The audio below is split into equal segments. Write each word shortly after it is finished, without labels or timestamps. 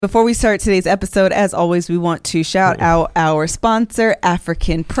Before we start today's episode, as always, we want to shout out our sponsor,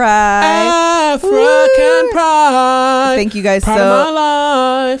 African Pride. African Pride. Thank you guys Pride of my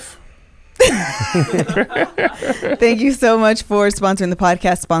life. Thank you so much for sponsoring the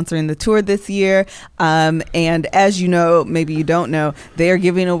podcast, sponsoring the tour this year. And as you know, maybe you don't know, they are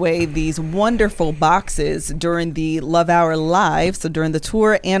giving away these wonderful boxes during the Love Hour Live. So during the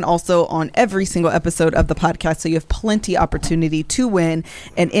tour and also on every single episode of the podcast. So you have plenty opportunity to win.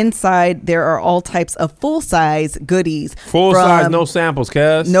 And inside there are all types of full size goodies. Full size, no samples,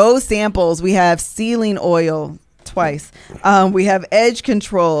 cuz. No samples. We have sealing oil. Twice. We have edge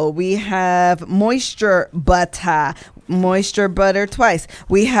control. We have moisture butter twice.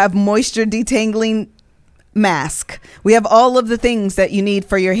 We have moisture detangling mask. We have all of the things that you need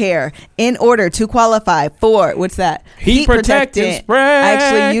for your hair in order to qualify for what's that? Heat protectant spray. I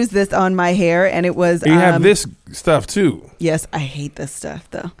actually used this on my hair and it was You have this stuff too. Yes, I hate this stuff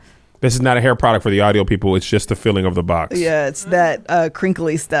though. This is not a hair product for the audio people. It's just the filling of the box. Yeah, it's that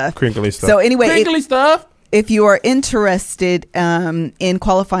crinkly stuff. So anyway, crinkly stuff. If you are interested in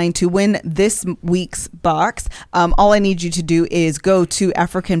qualifying to win this week's box, all I need you to do is go to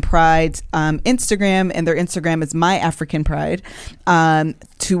African Pride's Instagram, and their Instagram is My African Pride,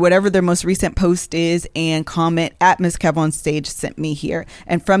 to whatever their most recent post is, and comment at Miss Kev on Stage sent me here.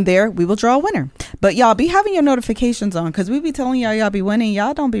 And from there, we will draw a winner. But y'all be having your notifications on because we be telling y'all be winning.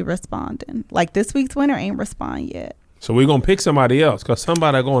 Y'all don't be responding. Like this week's winner ain't respond yet. So we're going to pick somebody else because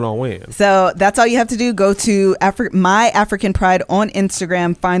somebody going to win. So that's all you have to do. Go to My African Pride on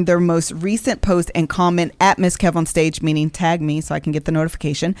Instagram, find their most recent post and comment at Miss Kev on Stage, meaning tag me so I can get the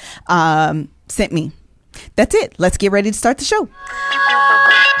notification. Sent me. That's it. Let's get ready to start the show.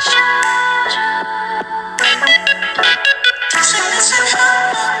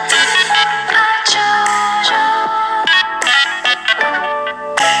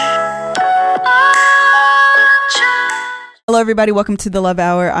 Hello, everybody. Welcome to the Love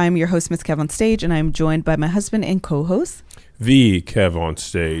Hour. I'm your host, Miss Kev on Stage, and I'm joined by my husband and co-host, The Kev on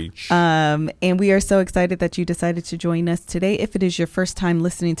Stage. And we are so excited that you decided to join us today. If it is your first time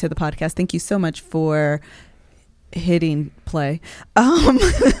listening to the podcast, thank you so much for hitting play. The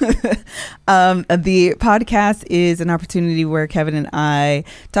podcast is an opportunity where Kevin and I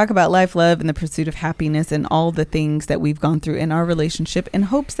talk about life, love, and the pursuit of happiness and all the things that we've gone through in our relationship in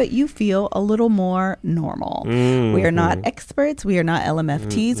hopes that you feel a little more normal. We are not experts. We are not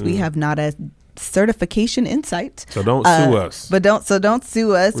LMFTs. We have not a certification insight. So don't sue us. But don't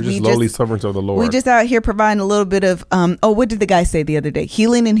sue us. We're just lowly servants of the Lord. We just out here providing a little bit of what did the guy say the other day?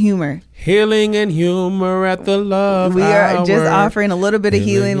 Healing and humor. Healing and humor at the Love We Hour. are just offering a little bit of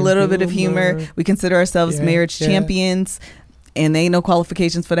healing, a little bit of humor. We consider ourselves marriage champions. And there ain't no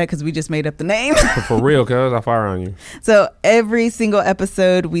qualifications for that because we just made up the name. For real, cuz I fire on you. So every single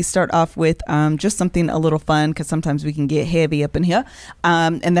episode, we start off with just something a little fun because sometimes we can get heavy up in here.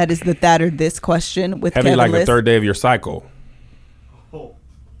 And that is the that or this question with heavy Kevin like List. the third day of your cycle. Oh,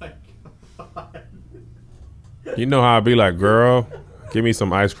 thank God. You know how I be like, girl, give me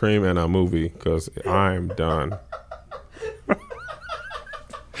some ice cream and a movie because I'm done.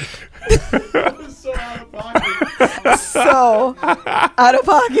 So out of pocket. So out of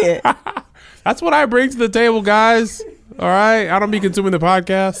pocket. That's what I bring to the table, guys. All right? I don't be consuming the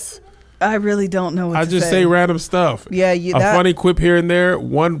podcast. I really don't know what I to just say. say random stuff. Yeah, a funny quip here and there,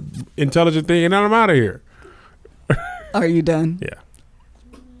 one intelligent thing, and then I'm out of here. Are you done? Yeah.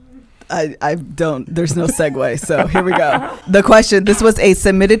 I don't, there's no segue. So here we go. The question, this was a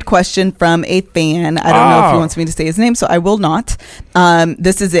submitted question from a fan. I don't know if he wants me to say his name, so I will not.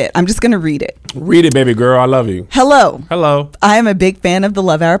 This is it. I'm just going to read it. Read it, baby girl. I love you. Hello. I am a big fan of the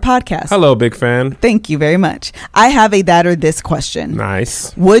Love Hour podcast. Hello, big fan. Thank you very much. I have a that or this question.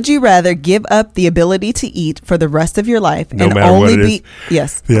 Nice. Would you rather give up the ability to eat for the rest of your life no and matter only what it be is?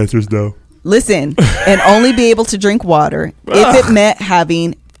 Yes. The answer is no. Listen, and only be able to drink water if it meant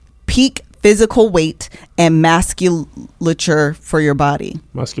having peak physical weight and musculature for your body.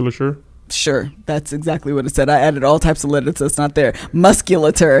 Musculature? Sure, that's exactly what it said. I added all types of letters that's not there.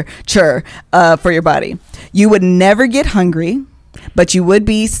 Musculature for your body. You would never get hungry, but you would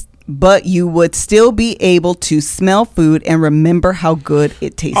still be able to smell food and remember how good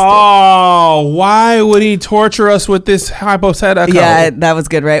it tasted. Oh, why would he torture us with this hypothetical? Yeah, that was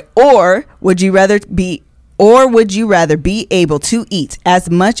good, right? Or would you rather be able to eat as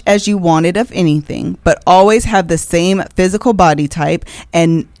much as you wanted of anything, but always have the same physical body type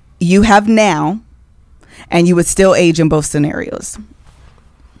and you have now, and you would still age in both scenarios?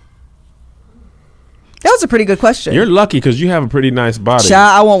 That was a pretty good question. You're lucky because you have a pretty nice body.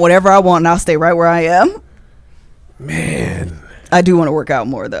 Child, I want whatever I want and I'll stay right where I am. Man. I do want to work out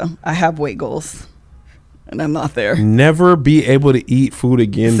more though. I have weight goals, and I'm not there. Never be able to eat food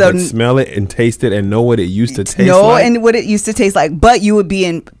again, So but smell it and taste it and know what it used to taste No, like. and what it used to taste like. But you would be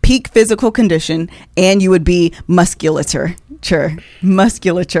in peak physical condition, and you would be musculature.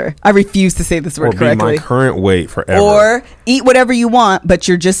 Musculature. I refuse to say this or word be correctly. my current weight forever. Or eat whatever you want, but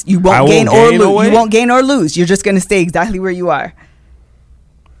you won't I gain won't or gain no lose. weight? You won't gain or lose. You're just going to stay exactly where you are.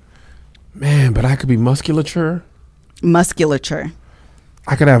 Man, but I could be musculature. Musculature.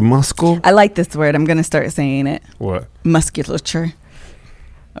 I could have muscle. I like this word. I'm going to start saying it. What? Musculature.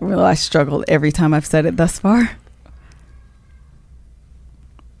 I realize I struggled every time I've said it thus far.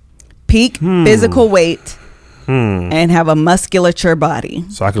 Peak physical weight and have a musculature body.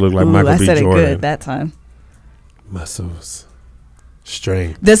 So I could look like Ooh, Michael I B. said Jordan. it good that time. Muscles.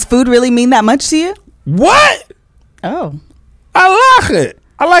 Strength. Does food really mean that much to you? What? Oh. I like it.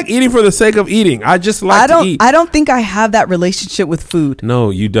 I like eating for the sake of eating. I just like to eat. I don't think I have that relationship with food. No,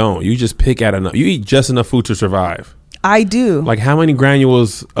 you don't. You just pick at enough. You eat just enough food to survive. I do. Like, how many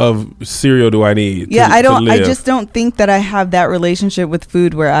granules of cereal do I need? Yeah, I to don't. I live? just don't think that I have that relationship with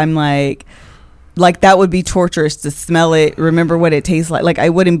food where I'm like that would be torturous to smell it, remember what it tastes like. Like, I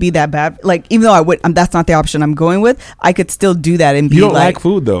wouldn't be that bad. Like, even though I would, that's not the option I'm going with. I could still do that and be You don't like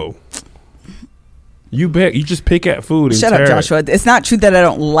food though. You just pick at food. And shut up, tear it. Joshua. It's not true that I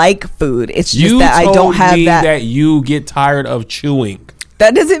don't like food. It's just You that I don't told have me that. that you get tired of chewing.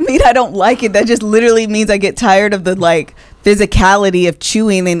 That doesn't mean I don't like it. That just literally means I get tired of the like physicality of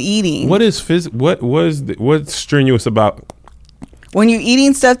chewing and eating. What is what's strenuous about? When you're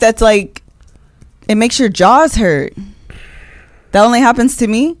eating stuff that's like, it makes your jaws hurt. That only happens to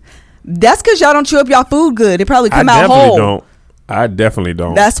me. That's because y'all don't chew up y'all food good. It probably come out whole. I definitely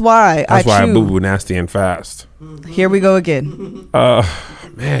don't. That's why That's why I chew. boo boo nasty and fast. Here we go again.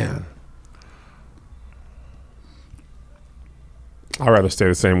 Man, I'd rather stay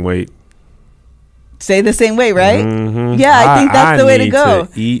the same weight. Stay the same way, right? Mhm. Yeah, I think that's the way to need go.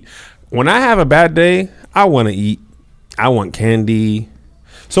 Eat. When I have a bad day, I want to eat. I want candy.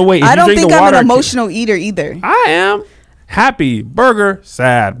 So wait, if I you don't drink think the I'm water, an emotional eater either. I am happy burger,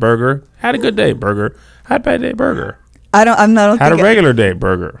 sad burger. Had a good day burger. Had a bad day burger. I don't. I'm not. Had a regular day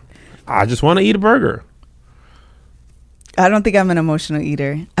burger. I just want to eat a burger. I don't think I'm an emotional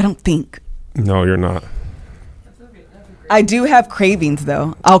eater. I don't think. No, you're not. I do have cravings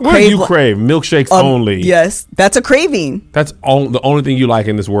though. I'll What crave. do you crave? Milkshakes only. Yes, that's a craving. That's the only thing you like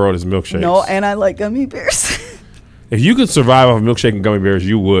in this world is milkshakes. No, and I like gummy bears. If you could survive off milkshake and gummy bears,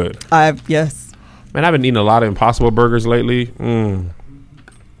 you would. Yes. Man, I've been eating a lot of Impossible burgers lately.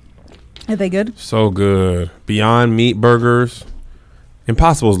 Are they good? So good. Beyond Meat burgers.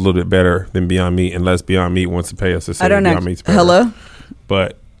 Impossible is a little bit better than Beyond Meat, unless Beyond Meat wants to pay us to say I don't know. Beyond Meat's better. Hello.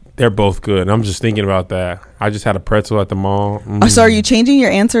 But they're both good. And I'm just thinking about that. I just had a pretzel at the mall. Oh, so are you changing your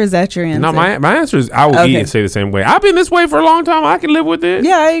answer? Is that your answer? No, my answer is I will eat and stay the same way. I've been this way for a long time. I can live with it.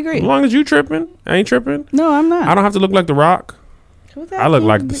 Yeah, I agree. As long as you tripping. I ain't tripping. No, I'm not. I don't have to look like The Rock. I look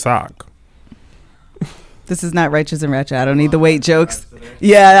like the sock. This is not Righteous and Ratchet. I don't need the weight jokes.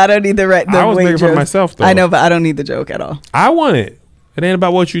 Yeah, I don't need the I was weight making jokes. fun of myself, though. I know, but I don't need the joke at all. I want it. It ain't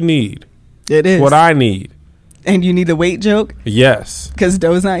about what you need. It is. It's what I need. And you need a weight joke? Yes. Because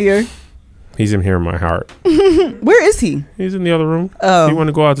Doe's not here? He's in here in my heart. Where is he? He's in the other room. Oh. He want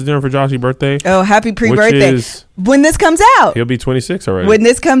to go out to dinner for Josh's birthday. Oh, happy pre-birthday. When this comes out. He'll be 26 already. When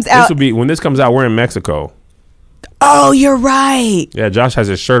this comes out. When this comes out, we're in Mexico. Oh, you're right. Yeah, Josh has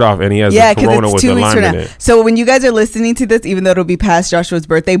his shirt off and he has Yeah, the Corona because it's with 2 the weeks lime from in now. it. So when you guys are listening to this, even though it'll be past Joshua's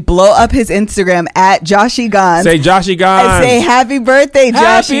birthday, blow up his Instagram at Joshy Gons. Say Joshy Gons. And say happy birthday, Joshy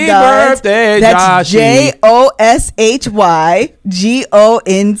Happy Gons. birthday, That's Joshy.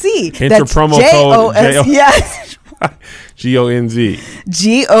 JOSHYGONZ. Enter That's promo code JOS. Yes. GONZ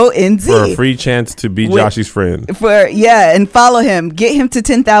GONZ. for a free chance to be Joshy's friend. And follow him. Get him to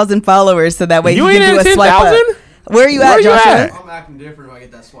 10,000 followers so that way You he ain't can do at a swipe up. 10,000? Where are you Where at, you Joshua? at? I'm acting different if I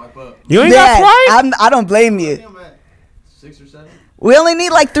get that swipe up. You ain't got Yeah, swipe? I don't blame I you. think I'm at 6 or 7. We only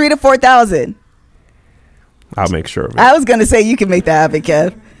need like 3,000 to 4,000. I'll make sure of it. I was gonna say you can make that happen,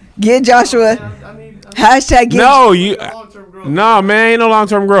 Kev. Get Joshua. I need Hashtag get, No, you. long-term growth. No, man, ain't no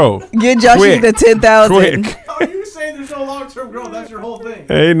long-term growth. get Joshua Quick. to 10,000. Quick. How are you saying there's no long-term growth? That's your whole thing.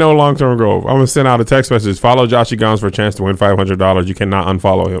 Ain't no long-term growth. I'm going to send out a text message. Follow Joshy Gons for a chance to win $500. You cannot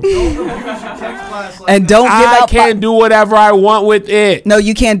unfollow him. Text class like And that. don't give I out. can do whatever I want with it. No,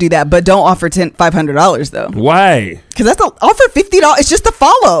 you can't do that. But don't offer $500 though, Why? because that's offer $50. It's just a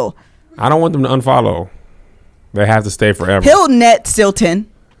follow. I don't want them to unfollow. They have to stay forever. He'll net still 10.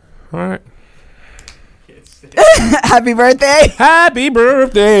 All right. Happy birthday. Happy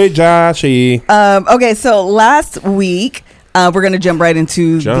birthday, Joshy. Okay, so last week We're going to jump right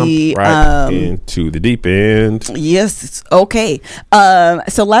into into the deep end. Yes. Okay.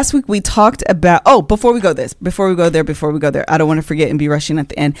 So last week we talked about, before we go there, I don't want to forget and be rushing at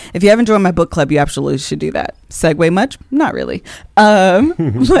the end. If you haven't joined my book club, you absolutely should do that. Segue much? Not really.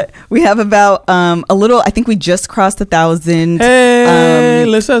 But we have about a little, I think we just crossed 1,000. Hey,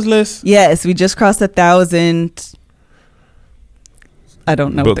 list. Yes, we just crossed 1,000. I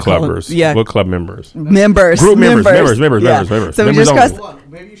don't know. Book clubbers. Yeah. Book club members. Members. Group members. Yeah. Members. So we members just crossed. Hold on.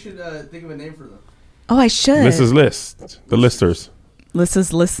 Maybe you should think of a name for them. Oh, I should. Mrs. List. The listers.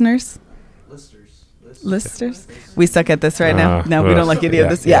 Listers. Listers. We suck at this right now. No, we don't like any of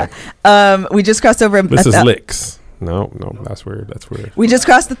this. Yeah. We just crossed over. Mrs. Licks. No, that's weird. We just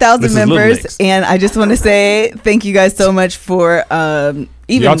crossed 1,000 Mrs. members, and I just want to say thank you guys so much for even.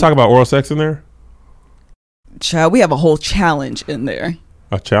 Y'all talk about oral sex in there? Child, we have a whole challenge in there.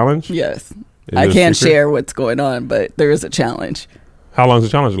 A challenge? Yes. Is I it a can't secret? share what's going on, but there is a challenge How long does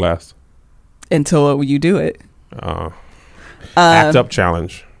the challenge last? until you do it. Act up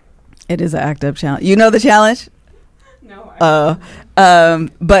challenge. It is an act up challenge. You know the challenge? No.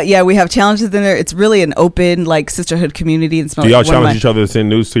 But yeah, we have challenges in there. It's really an open like sisterhood community. It's not Do y'all like one of challenge each other to send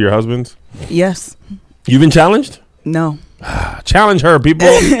news to your husbands? Yes. You've been challenged? No. Challenge her, people.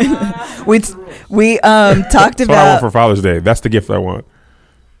 We talked That's what I want about. for Father's Day. That's the gift I want.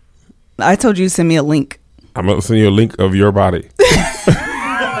 I told you to send me a link. I'm going to send you a link of your body.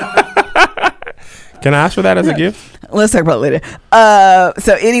 Can I ask for that as a gift? Let's talk about it later.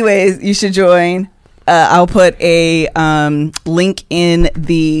 So anyways, you should join. I'll put a link in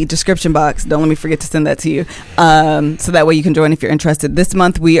the description box. Don't let me forget to send that to you. So that way you can join if you're interested. This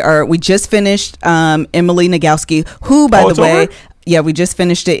month we just finished Emily Nagoski, who by the way, over? yeah, we just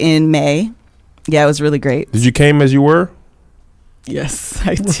finished it in May. Yeah, it was really great. Did you came as you were? Yes,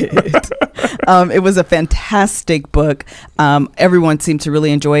 I did. It was a fantastic book. Everyone seemed to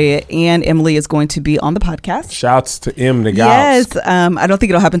really enjoy it, and Emily is going to be on the podcast. Shouts to M. the Yes, I don't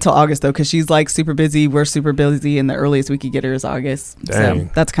think it'll happen until August though, because she's like super busy. We're super busy, and the earliest we could get her is August. Dang.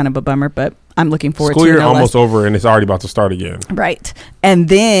 So that's kind of a bummer, but I'm looking forward School to it. year no almost less. over, and it's already about to start again. Right. And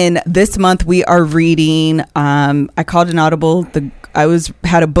then this month we are reading. I called an audible.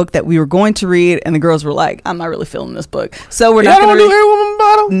 Had a book that we were going to read, and the girls were like, "I'm not really feeling this book, so we're not going to do Every Woman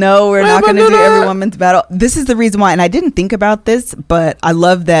Battle. No, we're not going to do that. Every Woman's Battle. This is the reason why, and I didn't think about this, but I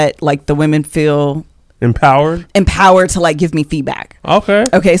love that like the women feel Empowered. to like give me feedback. Okay.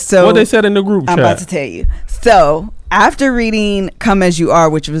 Okay, so What they said in the group I'm chat. about to tell you. So after reading Come As You Are,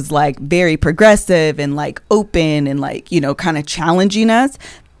 which was like very progressive and like open and like, you know, kind of challenging us,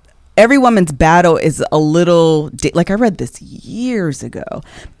 Every Woman's Battle is a little like I read this years ago,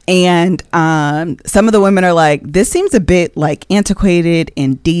 and some of the women are like, this seems a bit like antiquated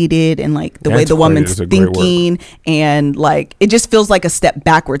and dated, and like the way the Antiquated woman's is a great word. thinking, and like it just feels like a step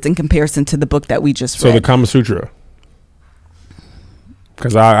backwards in comparison to the book that we just So read. the Kama Sutra.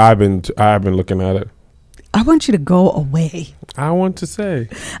 Because I've been looking at it. I want you to go away. I want to say.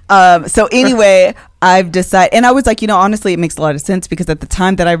 So anyway, I've decided, and I was like, you know, honestly, it makes a lot of sense because at the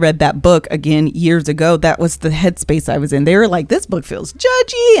time that I read that book again years ago, that was the headspace I was in. They were like, this book feels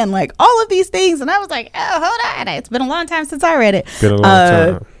judgy and like all of these things, and I was like, oh, hold on, it's been a long time since I read it. Been a long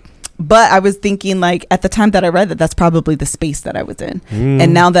time. But I was thinking, like, at the time that I read that, that's probably the space that I was in.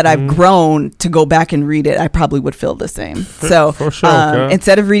 And now that I've grown to go back and read it, I probably would feel the same. So For sure, okay.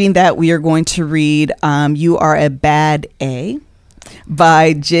 instead of reading that, we are going to read You Are a Bad A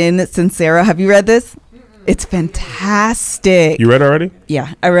by Jen Sincero. Have you read this? It's fantastic. You read it already?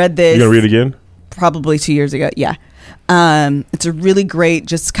 Yeah, I read this. You gonna read it again? Probably 2 years ago. Yeah. It's a really great,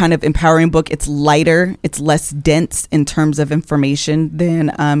 just kind of empowering book. It's lighter. It's less dense in terms of information than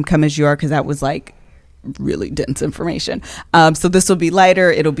Come As You Are, because that was like really dense information. So this will be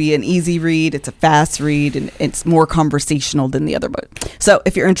lighter. It'll be an easy read. It's a fast read, and it's more conversational than the other book. So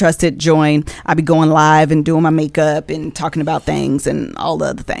if you're interested, join. I'll be going live and doing my makeup and talking about things and all the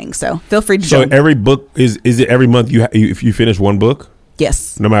other things. So feel free to So join. every book is it every month if you finish one book,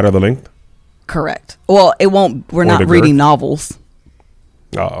 Yes, no matter the length? correct. Well, it won't. We're Or not the reading girth. novels.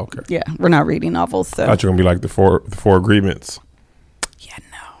 Oh, okay. Yeah, we're not reading novels. So I thought you were gonna be like the four agreements, yeah,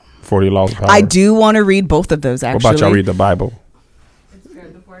 no. 40 laws of power. I do want to read both of those, What actually. about y'all read the Bible? It's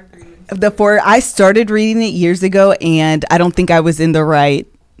good. The 4 agreements. I started reading it years ago, and I don't think I was in the right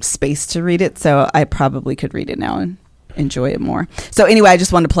space to read it, so I probably could read it now. And enjoy it more. So anyway, I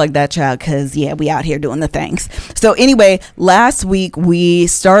just wanted to plug that, child, because yeah, we out here doing the things. So anyway, last week we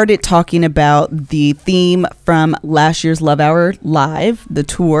started talking about the theme from last year's Love Hour Live, the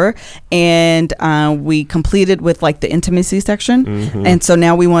tour, and we completed with like the intimacy section. And so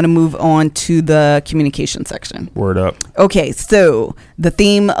now we want to move on to the communication section. Word up. Okay, so the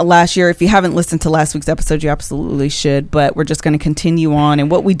theme last year, if you haven't listened to last week's episode, you absolutely should, but we're just going to continue on. And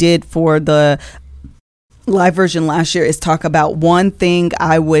what we did for the live version last year is talk about one thing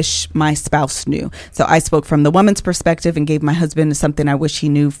I wish my spouse knew. So I spoke from the woman's perspective and gave my husband something I wish he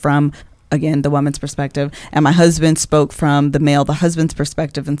knew from, again, the woman's perspective. And my husband spoke from the husband's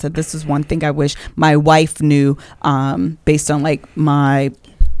perspective, and said, this is one thing I wish my wife knew, based on like my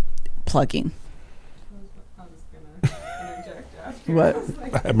plugging. I was gonna interject after. What?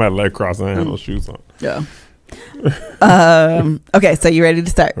 I had my leg crossed and I had no shoes on. Yeah. Okay, so you ready to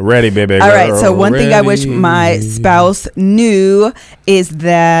start? Ready, baby. All right, so one thing I wish my spouse knew is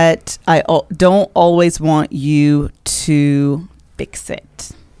that I don't always want you to fix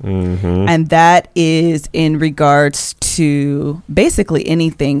it. And that is in regards to basically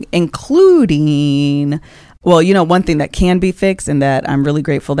anything, including, well, you know, one thing that can be fixed and that I'm really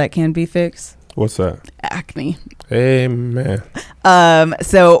grateful that can be fixed. What's that? Acne. Amen.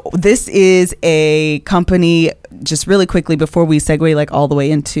 So this is a company, just really quickly before we segue like all the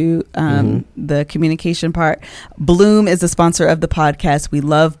way into the communication part. Bloom is a sponsor of the podcast. We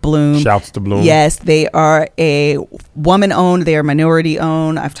love Bloom. Shouts to Bloom. Yes, they are a woman owned. They are minority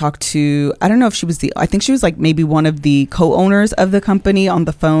owned. I've talked to, I don't know if she was I think she was like maybe one of the co-owners of the company on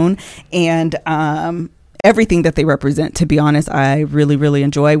the phone. And, everything that they represent, to be honest, I really, really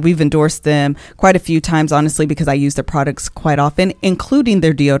enjoy. We've endorsed them quite a few times, honestly, because I use their products quite often, including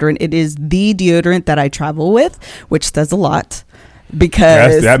their deodorant. It is the deodorant that I travel with, which says a lot.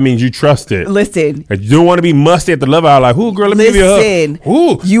 Because that means you trust it. Listen, you don't want to be musty at the Love Hour. Like, ooh, girl, let me give you a hug.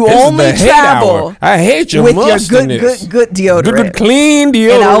 Ooh, you only travel. I hate your with mustiness. your good deodorant, good clean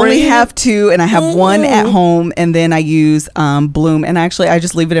deodorant. And I only have two, and I have one at home, and then I use Bloom. And actually, I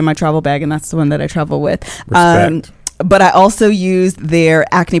just leave it in my travel bag, and that's the one that I travel with. Respect. But I also use their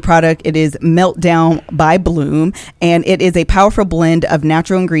acne product. It is Meltdown by Bloom, and it is a powerful blend of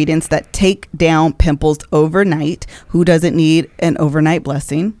natural ingredients that take down pimples overnight. Who doesn't need an overnight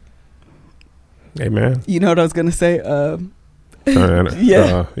blessing? Amen. You know what I was going to say?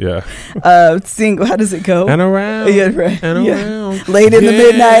 Yeah. Single. How does it go? And around. Yeah, right. And yeah. around. Late in the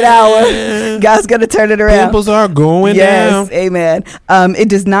midnight hour. God's going to turn it around. Pimples are going down. Yes, amen. It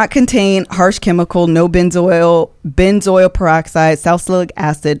does not contain harsh chemical, no benzoyl peroxide, salicylic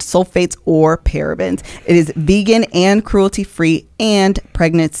acid, sulfates, or parabens. It is vegan and cruelty-free and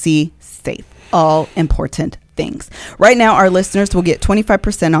pregnancy safe. All important things. Right now, our listeners will get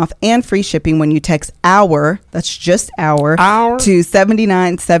 25% off and free shipping when you text HOUR, that's just HOUR, to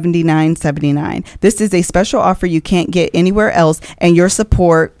 $79.79.79. This is a special offer you can't get anywhere else, and your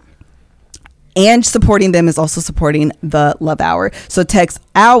support and supporting them is also supporting the Love Hour. So text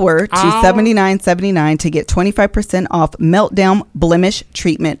HOUR to $79.79 to get 25% off Meltdown Blemish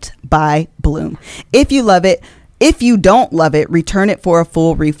Treatment by Bloom. If you love it, if you don't love it, return it for a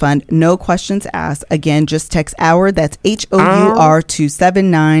full refund. No questions asked. Again, just text HOUR, that's HOUR, to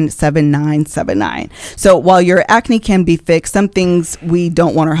 $79.79.79. So while your acne can be fixed, some things we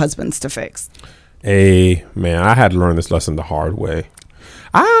don't want our husbands to fix. Hey, man, I had to learn this lesson the hard way.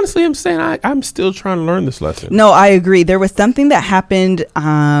 I honestly am saying I'm still trying to learn this lesson. No, I agree. There was something that happened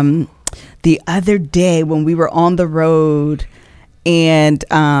the other day when we were on the road. And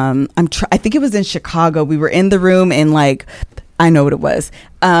I think it was in Chicago. We were in the room, and like, I know what it was.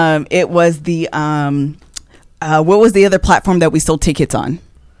 It was the what was the other platform that we sold tickets on?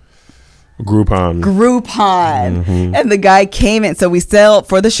 Groupon. And the guy came in. So we sell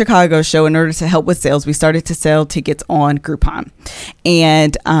for the Chicago show. In order to help with sales, we started to sell tickets on Groupon.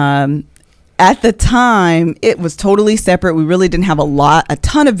 And at the time, it was totally separate. We really didn't have a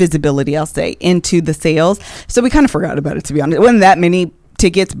ton of visibility, I'll say, into the sales. So we kind of forgot about it, to be honest. It wasn't that many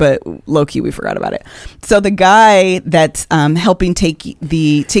tickets, but low-key, we forgot about it. So the guy that's helping take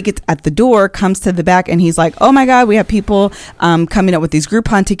the tickets at the door comes to the back, and he's like, oh my God, we have people coming up with these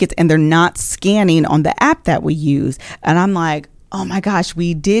Groupon tickets, and they're not scanning on the app that we use. And I'm like, oh my gosh,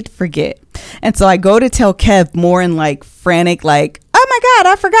 we did forget. And so I go to tell Kev more in like frantic, like, oh my God,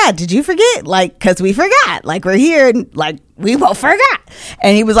 I forgot. Did you forget? Like, cause we forgot. Like, we're here and like, we both forgot.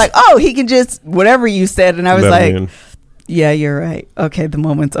 And he was like, oh, he can just, whatever you said. And I was like, yeah, you're right. Okay, the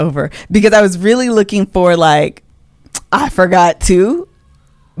moment's over. Because I was really looking for like, I forgot too,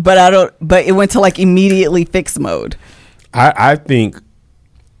 but it went to like immediately fix mode. I think,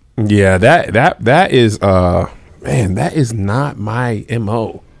 yeah, that is, man, that is not my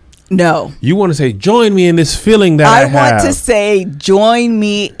MO. No. You want to say, join me in this feeling that I have. Want to say, join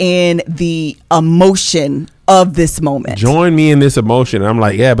me in the emotion of this moment. Join me in this emotion. And I'm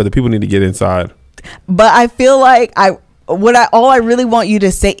like, yeah, but the people need to get inside. But I feel like all I really want you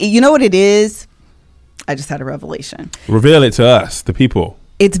to say, you know what it is? I just had a revelation. Reveal it to us, the people.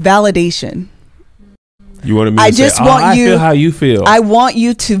 It's validation. You want me to I just say, want I you, feel how you feel. I want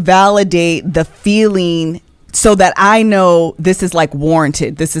you to validate the feeling so that I know this is like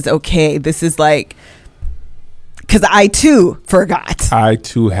warranted. This is okay. This is like, because I too forgot. I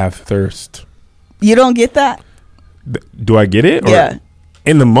too have thirst. You don't get that? Do I get it? Or Yeah.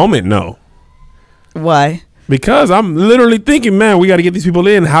 In the moment, no. Why? Because I'm literally thinking, man, we got to get these people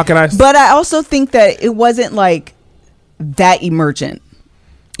in. How can I? But I also think that it wasn't like that emergent.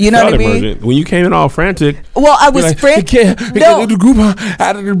 You know what I mean? Emergent. When you came in all frantic. Well, I was frantic. No. The group,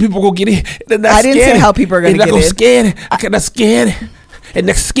 how did the people go get in? I didn't say how people are going to get in. Scared. I cannot scared. And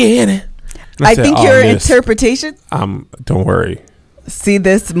they're scared. I think your interpretation. Don't worry. See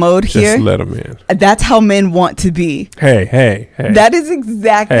this mode Just here? Just let them in. That's how men want to be. Hey. That is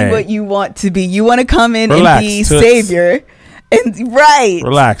exactly what you want to be. You want to come in and be savior. And right.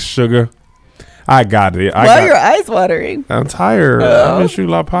 Relax, sugar. I got it. Why are your eyes watering? I'm tired. I've been shooting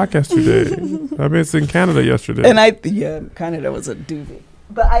a lot of podcasts today. I've been in Canada yesterday. And Canada was a doozy.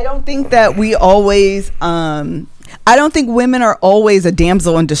 But I don't think that we always, I don't think women are always a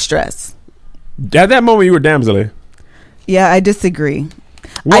damsel in distress. At that moment, you were damsel. Yeah, I disagree.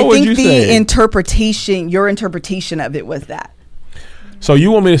 What would you say? Your interpretation of it was that. So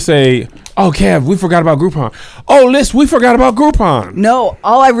you want me to say, oh, Kev, we forgot about Groupon. Oh, Liz, we forgot about Groupon. No,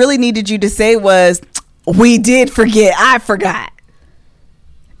 all I really needed you to say was, we did forget. I forgot.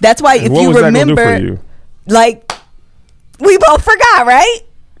 That's why if you remember, you? Like, we both forgot, right?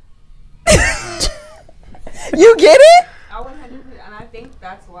 You get it? 100%, and I think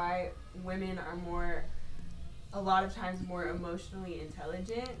that's why women are a lot of times more emotionally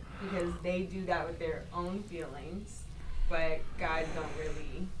intelligent, because they do that with their own feelings. But guys don't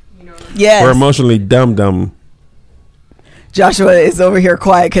really, you know. Yes. We're emotionally dumb. Joshua is over here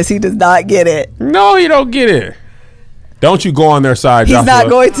quiet because he does not get it. No, you don't get it. Don't you go on their side, He's Joshua. not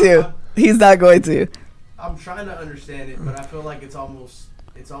going to. He's not going to. I'm trying to understand it, but I feel like it's almost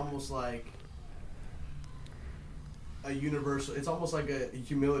like a universal. It's almost like a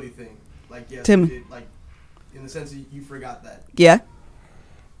humility thing. Like, yes, Tim. like in the sense that you forgot that. Yeah.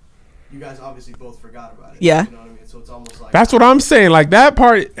 You guys obviously both forgot about it. Yeah. You know what I mean? So it's almost like... That's what I'm saying. Like, that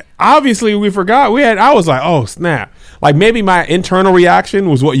part, obviously we forgot. I was like, oh, snap. Like, maybe my internal reaction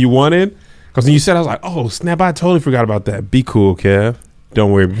was what you wanted. Because when you said, I was like, oh, snap, I totally forgot about that. Be cool, Kev.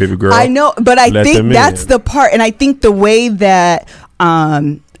 Don't worry, baby girl. I know, but I think that's the part. And I think the way that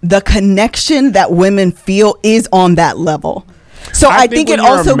the connection that women feel is on that level. So I think it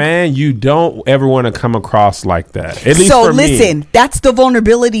also, man, you don't ever want to come across like that. At least so for listen, me. That's the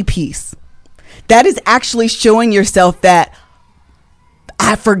vulnerability piece. That is actually showing yourself that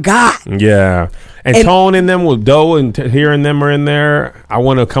I forgot. Yeah, and toning them with dough and hearing them are in there. I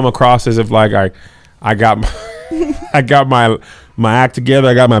want to come across as if like I got I got my act together.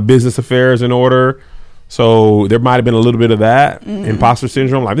 I got my business affairs in order. So there might have been a little bit of that imposter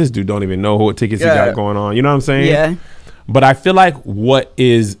syndrome. Like, this dude don't even know what tickets he got going on. You know what I'm saying? Yeah. But I feel like what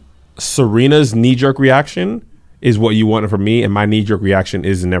is Serena's knee-jerk reaction is what you wanted from me, and my knee-jerk reaction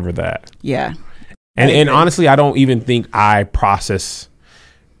is never that. Yeah. And honestly, I don't even think I process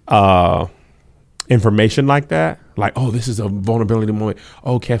information like that. Like, oh, this is a vulnerability moment.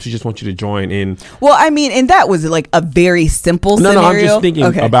 Oh, Kev, she just wants you to join in. Well, I mean, and that was like a very simple scenario. No, I'm just thinking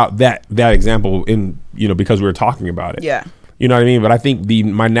about that example because we were talking about it. Yeah. You know what I mean? But I think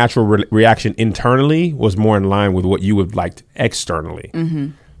my natural reaction internally was more in line with what you would like externally. Mm-hmm.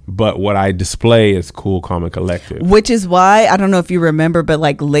 But what I display is cool, calm, and collected. Which is why, I don't know if you remember, but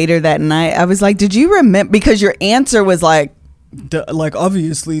like later that night, I was like, did you remember? Because your answer was like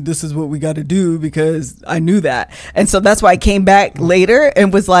obviously this is what we got to do, because I knew that. And so that's why I came back later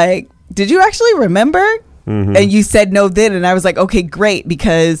and was like, did you actually remember? Mm-hmm. And you said no then. And I was like, okay, great.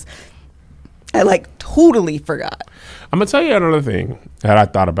 Because I like totally forgot. I'm gonna tell you another thing that I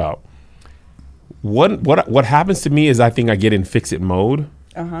thought about. What happens to me is I think I get in fix it mode.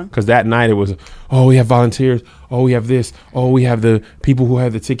 Because that night it was, oh, we have volunteers. Oh, we have this. Oh, we have the people who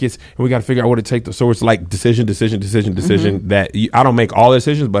have the tickets, and we got to figure out what it takes. So it's like decision. Mm-hmm. That I don't make all the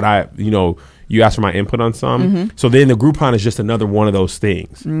decisions, but you ask for my input on some. Mm-hmm. So then the Groupon is just another one of those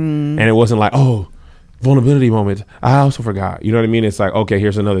things, and it wasn't like, oh, vulnerability moment. I also forgot. You know what I mean? It's like, okay,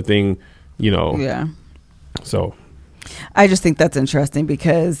 here's another thing. Yeah. So. I just think that's interesting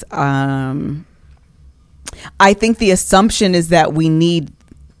because I think the assumption is that we need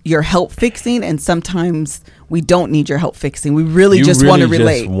your help fixing, and sometimes we don't need your help fixing. We really just want to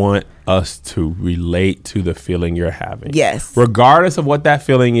relate. Just want us to relate to the feeling you're having. Yes. Regardless of what that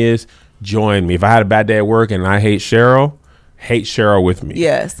feeling is, join me. If I had a bad day at work and I hate Cheryl with me.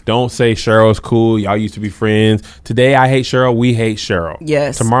 Yes. Don't say Cheryl's cool. Y'all used to be friends. Today I hate Cheryl. We hate Cheryl.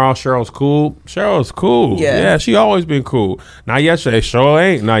 Yes. Tomorrow Cheryl's cool. Cheryl's cool. Yeah. She always been cool. Not yesterday. Cheryl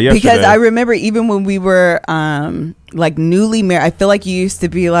ain't. Not yesterday. Because I remember even when we were like newly married, I feel like you used to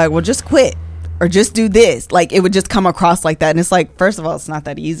be like, well, just quit. Or just do this. Like, it would just come across like that. And it's like, first of all, it's not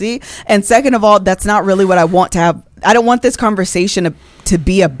that easy. And second of all, that's not really what I want to have. I don't want this conversation to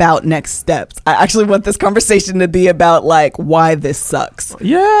be about next steps. I actually want this conversation to be about, like, why this sucks.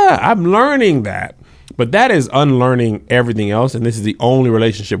 Yeah, I'm learning that. But that is unlearning everything else. And this is the only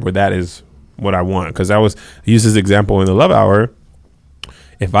relationship where that is what I want. Because I used this example in the Love Hour.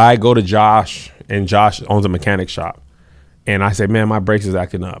 If I go to Josh, and Josh owns a mechanic shop, and I say, man, my brakes is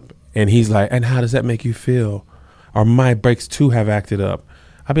acting up. And he's like, and how does that make you feel? Or my brakes too have acted up.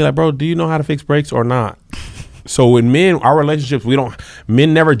 I'd be like, bro, do you know how to fix brakes or not? So with men, our relationships,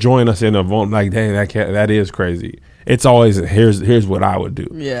 men never join us in a like, dang, that is crazy. It's always, here's what I would do.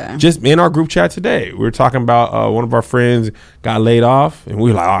 Yeah. Just in our group chat today, we were talking about one of our friends got laid off, and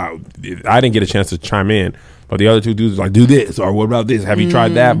we were like, oh, I didn't get a chance to chime in. But the other two dudes were like, do this, or what about this? Have you tried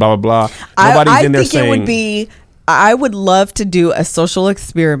that? Blah, blah, blah. Nobody's in there saying. I think it would be, I would love to do a social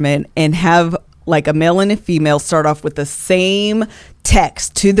experiment and have like a male and a female start off with the same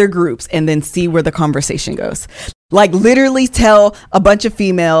text to their groups and then see where the conversation goes. Like literally tell a bunch of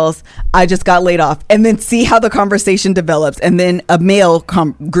females, I just got laid off, and then see how the conversation develops. And then a male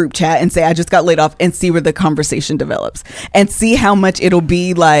group chat and say, I just got laid off, and see where the conversation develops and see how much it'll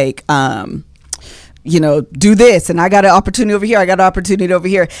be like, do this, and I got an opportunity over here, I got an opportunity over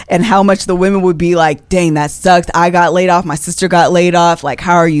here, and how much the women would be like, dang, that sucks, I got laid off, my sister got laid off, like,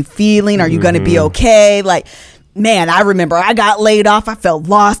 how are you feeling, are you going to be okay, like, man, I remember I got laid off, I felt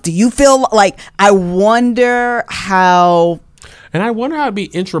lost, do you feel like, I wonder how. And I wonder how it'd be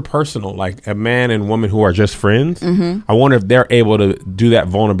intrapersonal, like a man and woman who are just friends. I wonder if they're able to do that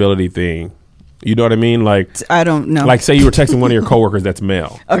vulnerability thing. You know what I mean? Like, I don't know. Like, say you were texting one of your coworkers that's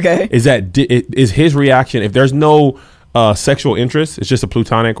male. Okay. Is his reaction, if there's no sexual interest, it's just a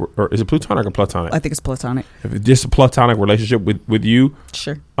platonic, or is it platonic or platonic? I think it's platonic. If it's just a platonic relationship with you.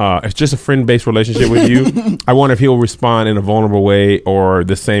 Sure. It's just a friend-based relationship with you. I wonder if he'll respond in a vulnerable way or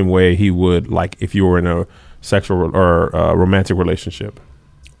the same way he would, like, if you were in a sexual or romantic relationship.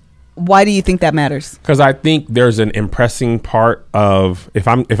 Why do you think that matters? Because I think there's an impressing part of if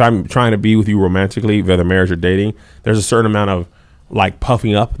I'm trying to be with you romantically, whether marriage or dating, there's a certain amount of like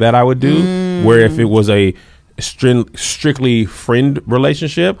puffing up that I would do. Where if it was a strictly friend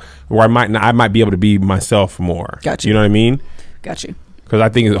relationship, where I might be able to be myself more. Got you. You know what I mean? Got you. Because I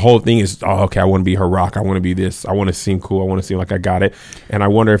think the whole thing is, oh, okay, I want to be her rock. I want to be this. I want to seem cool. I want to seem like I got it. And I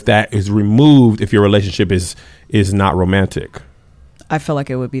wonder if that is removed if your relationship is not romantic. I feel like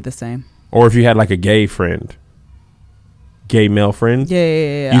it would be the same. Or if you had like a gay male friend.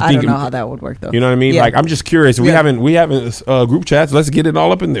 Yeah. I don't know how that would work though. You know what I mean? Yeah. Like, I'm just curious. We haven't group chats. Let's get it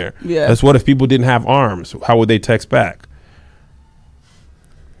all up in there. Yeah. That's what if people didn't have arms? How would they text back?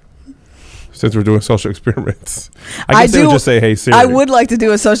 Since we're doing social experiments, I guess they would just say, "Hey Siri." I would like to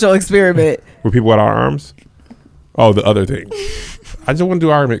do a social experiment with people without arms. Oh, the other thing. I just want to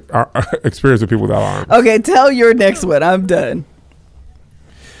do our experience with people without arms. Okay, tell your next one. I'm done.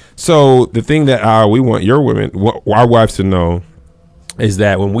 So the thing that we want our wives to know is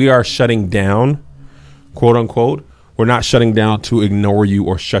that when we are shutting down, quote unquote, we're not shutting down to ignore you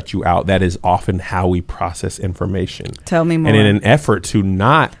or shut you out. That is often how we process information. Tell me more. And in an effort to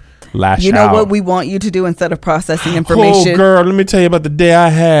not lash out. You know what we want you to do instead of processing information? Oh, girl, let me tell you about the day I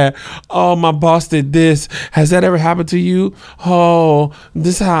had. Oh, my boss did this. Has that ever happened to you? Oh,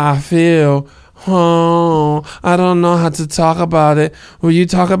 this is how I feel. Oh, I don't know how to talk about it. Will you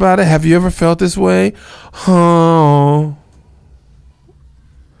talk about it? Have you ever felt this way? Oh.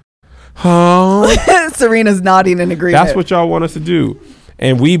 Serena's nodding in agreement. That's what y'all want us to do.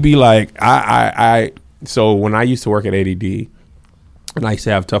 And we be like, so when I used to work at ADD and I used to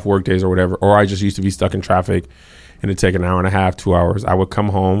have tough work days or whatever, or I just used to be stuck in traffic and it'd take an hour and a half, 2 hours, I would come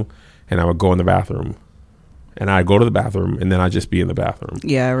home and I would go in the bathroom. And I'd go to the bathroom, and then I'd just be in the bathroom.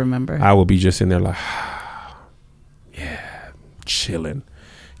 Yeah, I remember. I would be just in there like, yeah, chilling.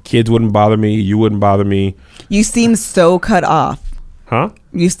 Kids wouldn't bother me. You wouldn't bother me. You seem so cut off. Huh?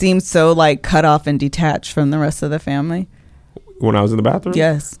 You seem so, like, cut off and detached from the rest of the family. When I was in the bathroom?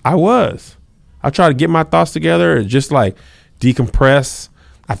 Yes. I was. I tried to get my thoughts together and just, like, decompress.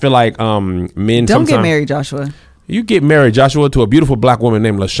 I feel like men Don't sometimes, get married, Joshua. You get married, Joshua, to a beautiful black woman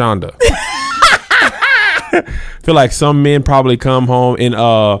named LaShonda. Feel like some men probably come home and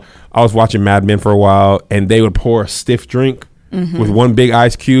I was watching Mad Men for a while, and they would pour a stiff drink with one big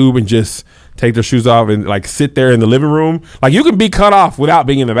ice cube and just take their shoes off and like sit there in the living room. Like you can be cut off without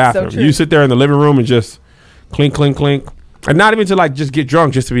being in the bathroom. true. You sit there in the living room and just clink, clink, clink, and not even to like just get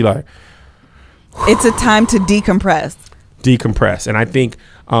drunk, just to be like It's a time to decompress. decompress. And I think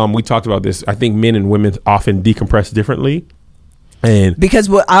we talked about this. I think men and women often decompress differently. And Because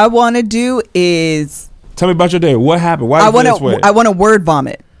what I want to do is tell me about your day. What happened? Why I you feel this way? want to word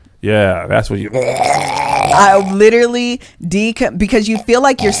vomit. Yeah, that's what you. I literally because you feel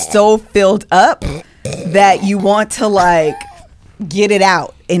like you're so filled up that you want to like get it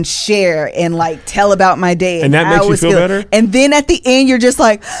out and share and like tell about my day. And that I makes you always feel better? And then at the end, you're just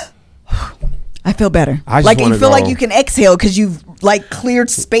like, I feel better. I just Like you wanna feel go- like you can exhale because you've like cleared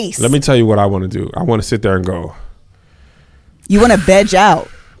space. Let me tell you what I want to do. I want to sit there and go, You want to veg out.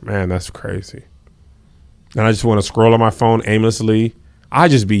 man, that's crazy. And I just want to scroll on my phone aimlessly. I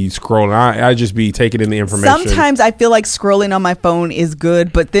just be scrolling. I just be taking in the information. Sometimes I feel like scrolling on my phone is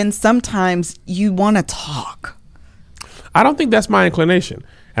good, but then sometimes you want to talk. I don't think that's my inclination.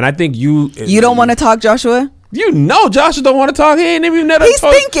 And I think you You don't want to talk, Joshua? You know Joshua don't want to talk. He ain't even never He's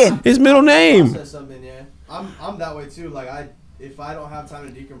told thinking. his middle I'll name. say something, yeah. I'm that way too. Like if I don't have time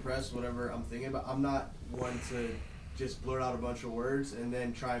to decompress whatever I'm thinking about, I'm not one to just blurt out a bunch of words and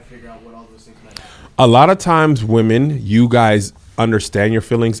then try and figure out what all those things might happen. A lot of times, women, you guys understand your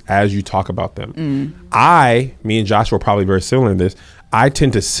feelings as you talk about them. Me and Joshua are probably very similar in this. I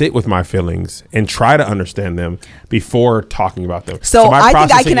tend to sit with my feelings and try to understand them before talking about them. So my I think I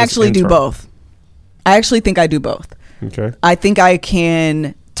processing can is actually do internal. both. I actually think I do both. Okay. I think I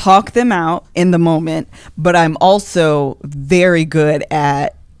can talk them out in the moment, but I'm also very good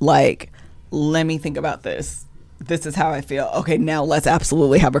at like, let me think about this. This is how I feel. Okay, now let's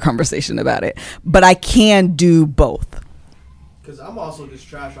absolutely have a conversation about it. But I can do both. Because I'm also just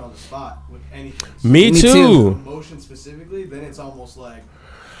trash on the spot with anything. So Me Me too. too. emotion specifically, then it's almost like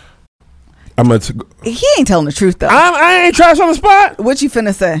He ain't telling the truth though. I ain't trash on the spot. What you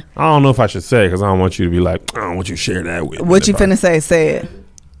finna say? I don't know if I should say because I don't want you to be like, I don't want you to share that with me. What you finna say? Say it.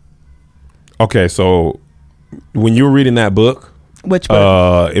 Okay, so when you were reading that book, Which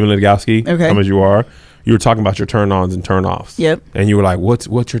book? Emily Nagoski, Okay. Come As You Are, you were talking about your turn-ons and turn-offs. Yep. And you were like, what's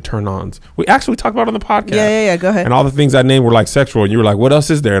your turn-ons? We actually talked about it on the podcast. Yeah. Go ahead. And all the things I named were like sexual. And you were like, what else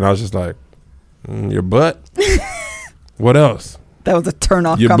is there? And I was just like, your butt. What else? That was a turn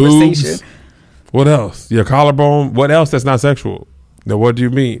off Your conversation. boobs. What else? Your collarbone. What else that's not sexual? Now, what do you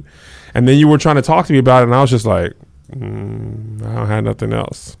mean? And then you were trying to talk to me about it. And I was just like, I don't have nothing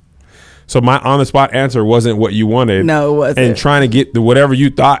else. So my on-the-spot answer wasn't what you wanted. No, it wasn't. And trying to get whatever you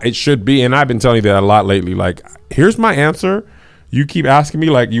thought it should be. And I've been telling you that a lot lately. Like, here's my answer. You keep asking me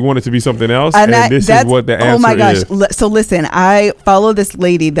like you want it to be something else. And this is what the answer is. Oh my gosh. So listen, I follow this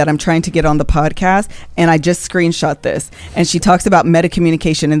lady that I'm trying to get on the podcast, and I just screenshot this. And she talks about meta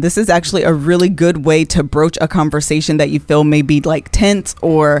communication. And this is actually a really good way to broach a conversation that you feel may be like tense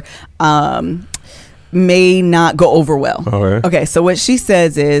or may not go over well. Okay, so what she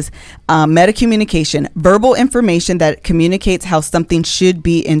says is meta communication, verbal information that communicates how something should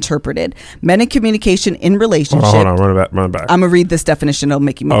be interpreted. Meta communication in relationship. Hold on, run it back. I'm gonna read this definition. It'll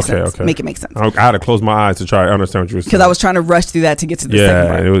make you make sense. Okay. Make it make sense. I had to close my eyes to try to understand what you were saying. Because I was trying to rush through that to get to the second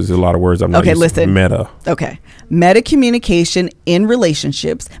part. Yeah, it was a lot of words. I'm not Okay, used to. listen. Meta. Okay. Meta communication in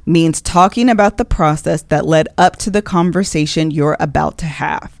relationships means talking about the process that led up to the conversation you're about to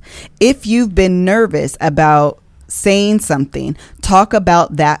have. If you've been nervous about saying something, talk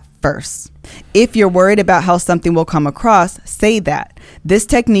about that first. If you're worried about how something will come across, say that. This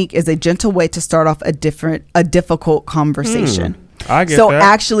technique is a gentle way to start off a difficult conversation. I get so that.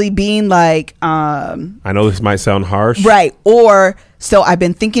 actually being like, I know this might sound harsh. right. Or, so I've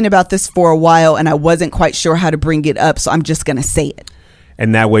been thinking about this for a while and I wasn't quite sure how to bring it up. So I'm just going to say it.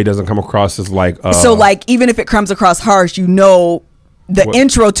 And that way it doesn't come across as like. So like, even if it comes across harsh, you know, the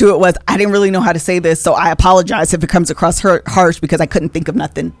intro to it was, I didn't really know how to say this. So I apologize if it comes across harsh because I couldn't think of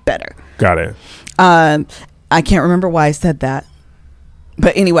nothing better. Got it. I can't remember why I said that.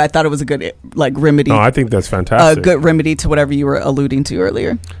 But anyway, I thought it was a good like remedy. No, I think that's fantastic. A good remedy to whatever you were alluding to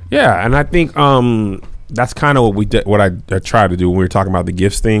earlier. Yeah, and I think that's kind of what we did. What I tried to do when we were talking about the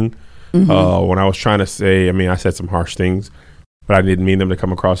gifts thing. When I was trying to say, I mean, I said some harsh things, but I didn't mean them to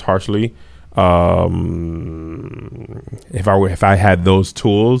come across harshly. If I had those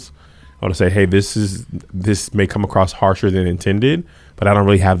tools, I would say, hey, this may come across harsher than intended, but I don't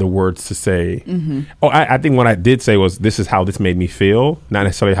really have the words to say. Mm-hmm. Oh, I think what I did say was, this is how this made me feel, not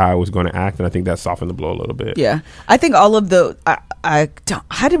necessarily how I was going to act. And I think that softened the blow a little bit. Yeah. I think all of the,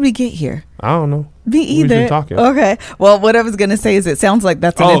 how did we get here? I don't know. Me We've either. been talking. Okay. Well, what I was going to say is it sounds like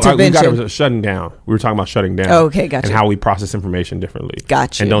that's an We intervention. got it, shutting down. We were talking about shutting down. Okay, gotcha. And how we process information differently.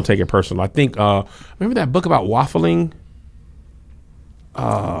 Gotcha. And don't take it personal. I think, remember that book about waffling?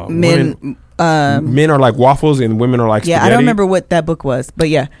 Men are like waffles and women are like spaghetti. I don't remember what that book was, but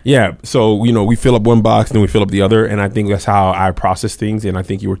yeah. Yeah. So, we fill up one box and then we fill up the other. And I think that's how I process things. And I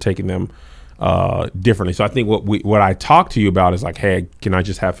think you were taking them differently. So I think what I talked to you about is like, hey, can I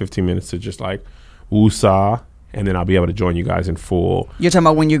just have 15 minutes to just like woosah, and then I'll be able to join you guys in full. You're talking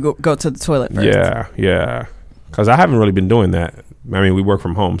about when you go to the toilet first. Yeah. Because I haven't really been doing that. I mean, we work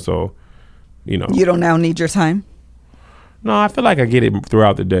from home, so, You don't now need your time? No, I feel like I get it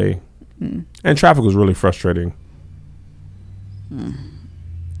throughout the day. And traffic was really frustrating. You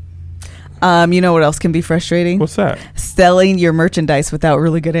know what else can be frustrating? What's that? Selling your merchandise without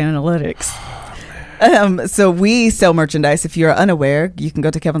really good analytics. So we sell merchandise. If you're unaware, you can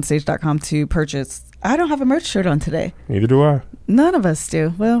go to kevinstage.com to purchase. I don't have a merch shirt on today. Neither do I. None of us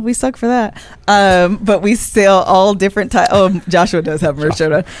do. Well, we suck for that. But we sell all different types. Oh, Joshua does have a merch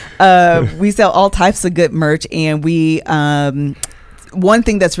shirt on. We sell all types of good merch, and we one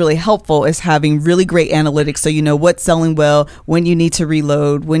thing that's really helpful is having really great analytics, so you know what's selling well, when you need to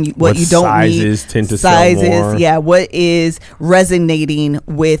reload, what you don't sizes need, tend to sell more. Yeah, what is resonating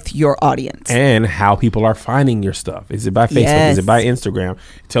with your audience, and how people are finding your stuff. Is it by Facebook? Yes. Is it by Instagram?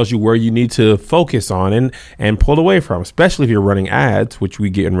 It tells you where you need to focus on and pull away from, especially if you're running ads, which we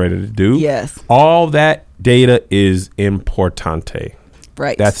getting ready to do. Yes. All that data is importante.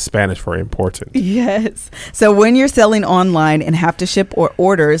 Right. That's Spanish for important. Yes. So when you're selling online and have to ship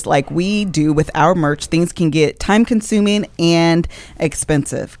orders like we do with our merch, things can get time consuming and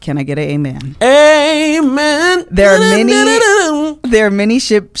expensive. Can I get an amen? Amen. There are many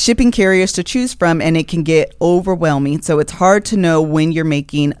shipping carriers to choose from, and it can get overwhelming. So it's hard to know when you're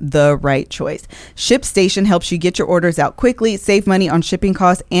making the right choice. ShipStation helps you get your orders out quickly, save money on shipping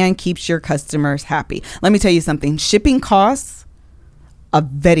costs, and keeps your customers happy. Let me tell you something. Shipping costs are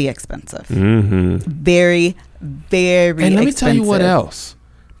very expensive. Very, very expensive. And let me tell you what else.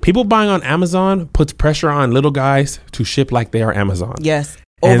 People buying on Amazon puts pressure on little guys to ship like they are Amazon. Yes.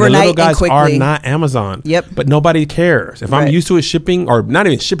 And the Overnight little guys and are quickly. not Amazon. Yep. But nobody cares. If I'm Right. used to it shipping, or not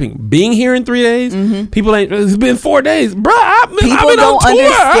even shipping, being here in 3 days, people ain't, it's been 4 days. Bruh, I've been don't on tour.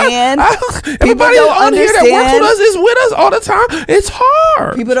 understand. Everybody don't on here that works with understand. us is with us all the time. It's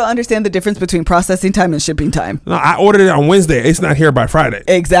hard. People don't understand the difference between processing time and shipping time. No, I ordered it on Wednesday. It's not here by Friday.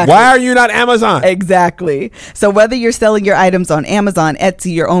 Exactly. Why are you not Amazon? Exactly. So whether you're selling your items on Amazon,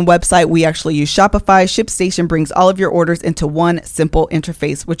 Etsy, your own website, we actually use Shopify. ShipStation brings all of your orders into one simple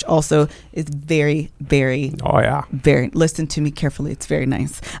interface, which also is very, very, Oh, yeah. very, listen to me carefully. It's very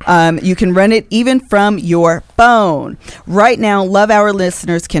nice. You can run it even from your phone. Right now, Love Hour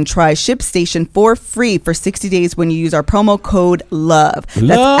listeners can try ShipStation for free for 60 days when you use our promo code LOVE.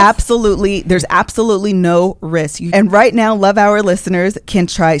 There's absolutely no risk. And right now, Love Hour listeners can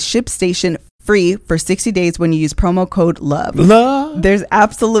try ShipStation free for 60 days when you use promo code LOVE. There's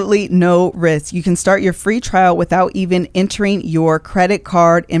absolutely no risk. You can start your free trial without even entering your credit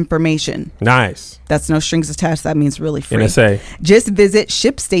card information. Nice. That's no strings attached. That means really free. NSA. Just visit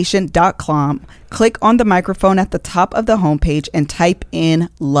ShipStation.com, click on the microphone at the top of the homepage, and type in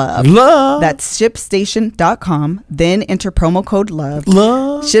LOVE. That's ShipStation.com. Then enter promo code LOVE.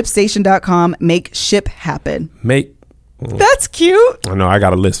 ShipStation.com. Make ship happen. That's cute. I know I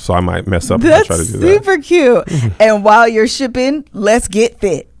got a list, so I might mess up That's if I try to do super cute. And while you're shipping, let's get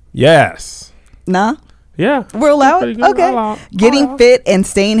fit. Yes. Nah? Yeah. We're allowed? Pretty good. Okay. Allowed. Getting fit and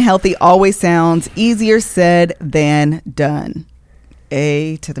staying healthy always sounds easier said than done.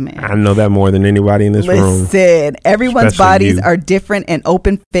 A to the man. I know that more than anybody in this room. Listen, everyone's Especially bodies you. are different, and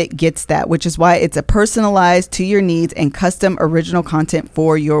Open Fit gets that, which is why it's a personalized to your needs and custom original content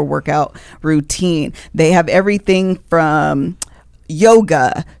for your workout routine. They have everything from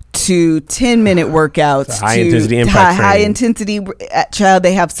yoga to 10-minute workouts high intensity impact high training. intensity child.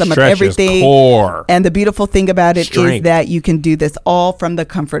 They have some Stretches, of everything. core. And the beautiful thing about it is Strength. that you can do this all from the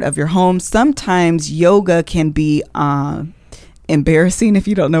comfort of your home. Sometimes yoga can be embarrassing if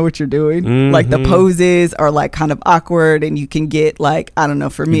you don't know what you're doing. Like the poses are like kind of awkward, and you can get like, I don't know,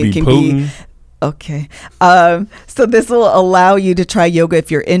 for me You it can Putin. Okay. So this will allow you to try yoga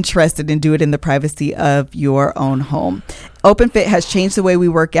if you're interested and do it in the privacy of your own home. OpenFit has changed the way we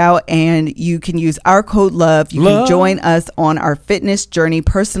work out, and you can use our code LOVE. You can join us on our fitness journey,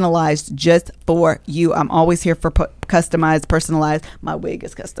 personalized just for you. I'm always here for customized, personalized. My wig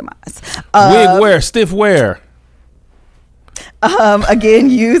is customized. Wig wear, stiff wear. Again,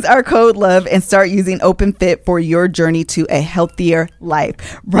 use our code LOVE and start using OpenFit for your journey to a healthier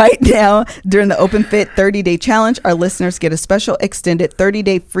life. Right now, during the OpenFit 30-day challenge, our listeners get a special extended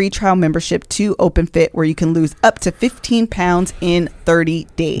 30-day free trial membership to OpenFit where you can lose up to 15 pounds in 30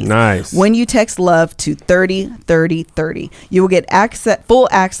 days. Nice. When you text LOVE to 303030, you will get full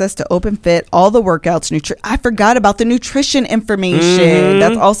access to OpenFit, all the workouts, I forgot about the nutrition information.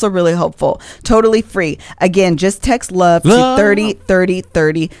 That's also really helpful. Totally free. Again, just text LOVE to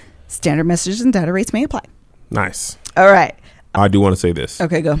 303030. Standard messages and data rates may apply. Nice. All right. I do want to say this.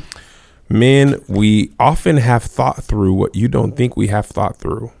 Okay, go. Men, we often have thought through what you don't think we have thought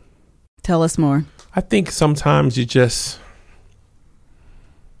through. Tell us more. I think sometimes you just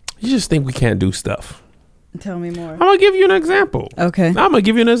think we can't do stuff. Tell me more. I'm going to give you an example. Okay. I'm going to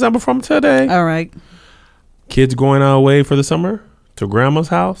give you an example from today. All right. Kids going away for the summer to grandma's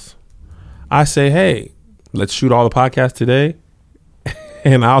house. I say, hey, let's shoot all the podcasts today,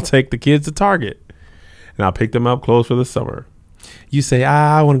 and I'll take the kids to Target, and I'll pick them up clothes for the summer. You say,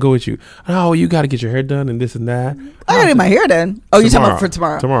 I want to go with you. Oh, you got to get your hair done and this and that. I got to get my hair done. Oh, you're talking about for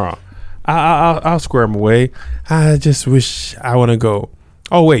tomorrow? Tomorrow. I'll square them away. I just wish I want to go.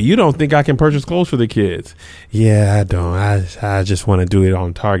 Oh, wait, you don't think I can purchase clothes for the kids? Yeah, I don't. I just want to do it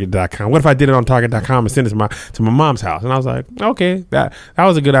on Target.com. What if I did it on Target.com and sent it to my mom's house? And I was like, okay, that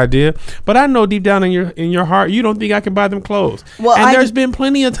was a good idea. But I know deep down in your heart, you don't think I can buy them clothes. Well, and there's been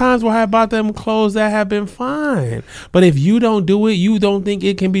plenty of times where I bought them clothes that have been fine. But if you don't do it, you don't think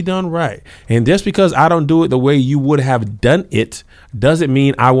it can be done right. And just because I don't do it the way you would have done it doesn't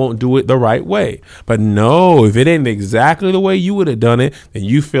mean I won't do it the right way. But no, if it ain't exactly the way you would have done it, then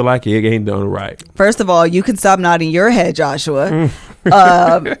you feel like it ain't done right. First of all, you can stop nodding your head, Joshua.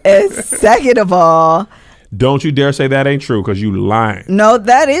 And second of all, don't you dare say that ain't true, because you lying. No,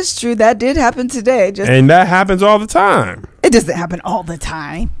 that is true. That did happen today. And that happens all the time. It doesn't happen all the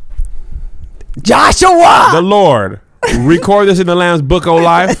time. Joshua! The Lord. Record this in the Lamb's Book of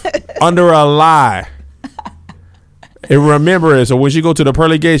Life under a lie. And remember it, so when you go to the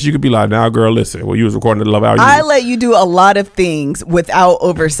pearly gates, you could be like, now, girl, listen. Well, you was recording the Love Hour. I let you do a lot of things without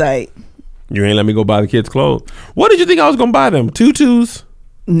oversight. You ain't let me go buy the kids' clothes. What did you think I was going to buy them? Tutus?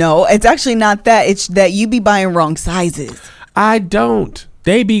 No, it's actually not that. It's that you be buying wrong sizes. I don't.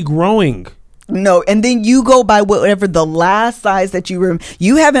 They be growing. No, and then you go by whatever the last size that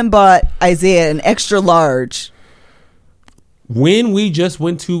you haven't bought Isaiah an extra large. When we just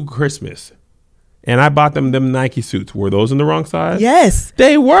went to Christmas and I bought them Nike suits, were those in the wrong size? Yes.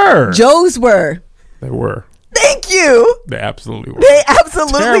 They were. Joe's were. They were. Thank you. They absolutely were. They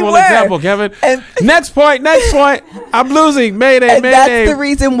absolutely Terrible were. example, Kevin. And next point. I'm losing. Mayday, and mayday. That's the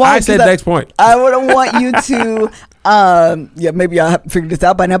reason why. I said next point. I wouldn't want you to, maybe I'll have figured this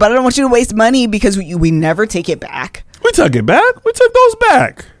out by now, but I don't want you to waste money because we never take it back. We took it back. We took those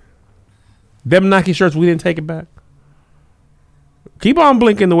back. Them Nike shirts, we didn't take it back. Keep on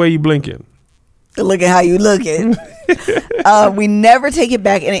blinking the way you blinking. Look at how you looking. We never take it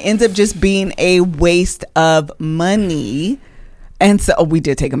back, and it ends up just being a waste of money. And so we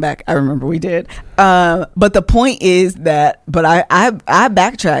did take them back. I remember we did. But the point is that, but I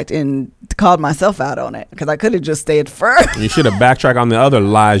backtracked and called myself out on it because I could have just stayed firm. You should have backtracked on the other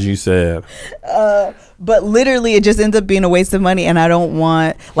lies you said. But literally, it just ends up being a waste of money, and I don't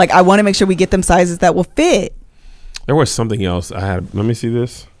want, I want to make sure we get them sizes that will fit. There was something else I had. Let me see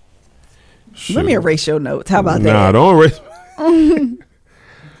this. Shoot. Let me erase your notes. How about that? Nah, don't erase.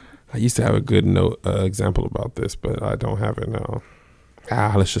 I used to have a good example about this, but I don't have it now.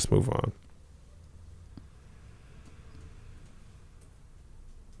 Let's just move on.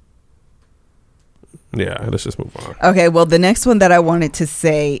 Yeah, let's just move on. Okay, well, the next one that I wanted to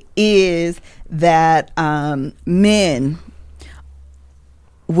say is that women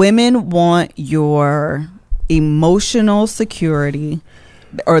want your emotional security,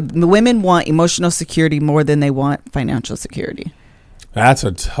 or the women want emotional security more than they want financial security. That's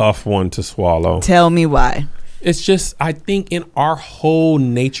a tough one to swallow. Tell me why. It's just, I think in our whole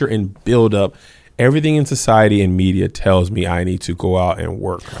nature and build up, everything in society and media tells me I need to go out and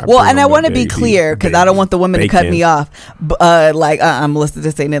work. And I want to be clear because I don't want the women to cut me off. Melissa,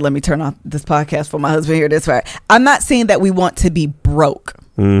 this ain't it. Let me turn off this podcast for my husband here. This right. I'm not saying that we want to be broke.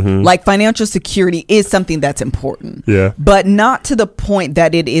 Like financial security is something that's important. Yeah. But not to the point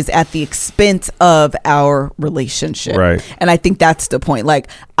that it is at the expense of our relationship. Right. And I think that's the point. Like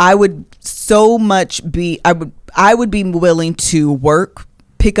I would be willing to work,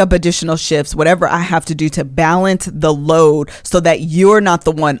 pick up additional shifts, whatever I have to do to balance the load so that you're not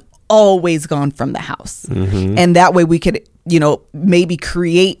the one always gone from the house. And that way we could, maybe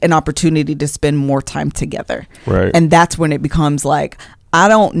create an opportunity to spend more time together. Right. And that's when it becomes like, I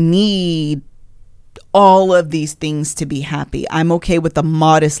don't need all of these things to be happy. I'm okay with a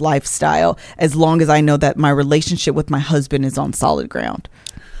modest lifestyle as long as I know that my relationship with my husband is on solid ground.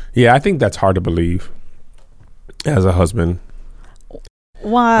 Yeah, I think that's hard to believe as a husband.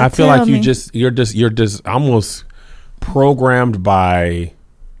 Why? I feel like you're just almost programmed by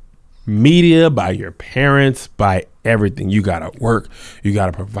media, by your parents, by everything. You gotta work, you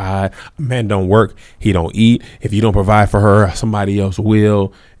gotta provide. A man don't work, he don't eat. If you don't provide for her, somebody else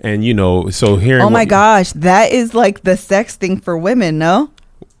will. And so hearing, oh my gosh, that is like the sex thing for women. No,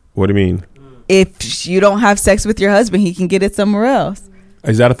 what do you mean? If you don't have sex with your husband, he can get it somewhere else.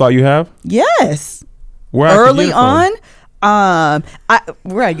 Is that a thought you have? Yes. Where early on,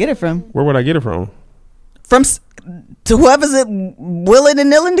 where I get it from? Where would I get it from? To whoever's willing and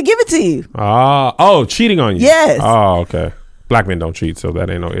willing to give it to you. Cheating on you. Yes. Oh, okay. Black men don't cheat, so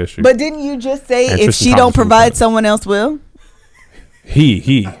that ain't no issue. But didn't you just say and if Tristan she Thompson don't provide, someone else will?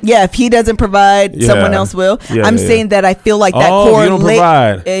 He. Yeah, if he doesn't provide, someone else will. Yeah, I'm saying that I feel like that correlation. You don't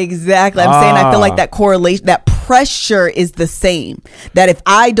provide. Exactly. I'm saying I feel like that correlation, that pressure is the same. That if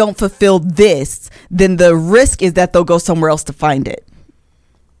I don't fulfill this, then the risk is that they'll go somewhere else to find it.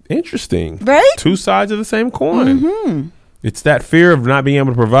 Interesting. Right? Two sides of the same coin. It's that fear of not being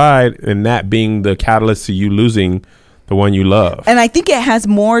able to provide and that being the catalyst to you losing the one you love. And I think it has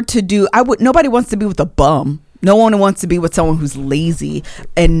more to do. Nobody wants to be with a bum. No one wants to be with someone who's lazy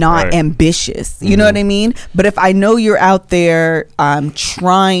and not ambitious. You know what I mean? But if I know you're out there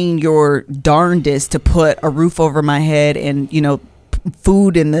trying your darndest to put a roof over my head and,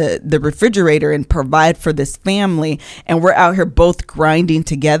 food in the refrigerator and provide for this family, and we're out here both grinding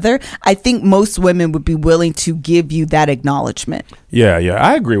together, I think most women would be willing to give you that acknowledgement. Yeah,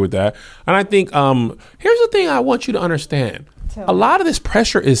 I agree with that. And I think here's the thing I want you to understand. A lot of this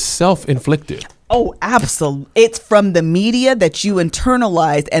pressure is self-inflicted. Oh, absolutely. It's from the media that you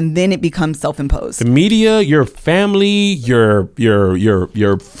internalize, and then it becomes self-imposed. The media, your family, your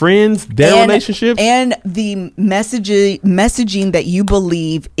friends, their relationships, and the messaging that you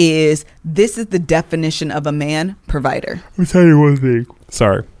believe is this is the definition of a man provider. Let me tell you one thing.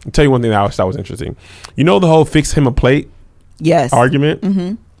 Sorry, I'll tell you one thing that I always thought was interesting. You know the whole fix him a plate argument?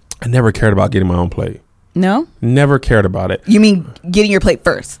 I never cared about getting my own plate. No? Never cared about it. You mean getting your plate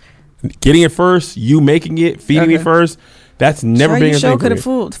first? Getting it first, you making it, feeding it first. That's never been a thing. Could have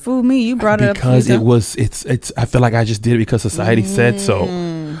fooled me. You brought it up because it's. I feel like I just did it because society said so.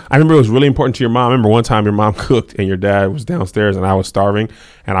 I remember it was really important to your mom. I remember one time your mom cooked and your dad was downstairs and I was starving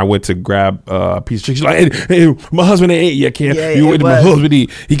and I went to grab a piece of chicken. She's like, hey, my husband ain't ate yet, kid. You wait till my husband eat.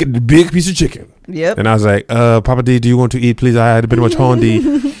 He get the big piece of chicken. Yep. And I was like, Papa D, do you want to eat, please? I had a bit much on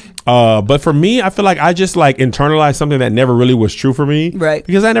D. But for me, I feel like I just internalized something that never really was true for me. Right.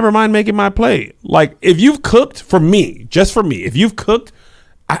 Because I never mind making my plate. Like if you've cooked just for me, if you've cooked,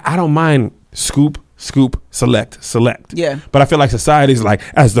 I don't mind scoop, select. Yeah. But I feel like society's like,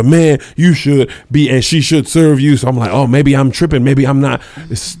 as the man, you should be, and she should serve you. So I'm like, oh, maybe I'm tripping. Maybe I'm not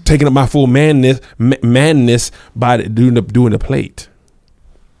taking up my full manness by doing the plate.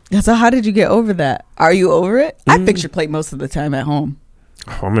 So how did you get over that? Are you over it? I fix your plate most of the time at home.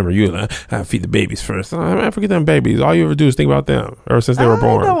 Oh, I remember you feed the babies first. I forget them babies. All you ever do is think about them ever since they were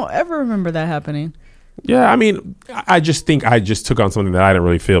born. I don't ever remember that happening. Yeah, I mean, I just think I just took on something that I didn't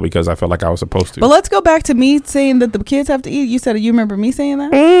really feel because I felt like I was supposed to. But let's go back to me saying that the kids have to eat. You said you remember me saying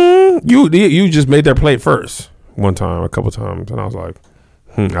that? You just made their plate first one time, a couple times, and I was like,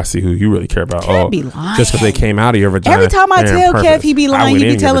 I see who you really care about. Kev be lying. Just because they came out of your vagina. Every time I tell Kev he be lying, he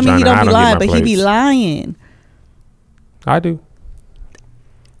be telling me he don't be lying, but he be lying. I do.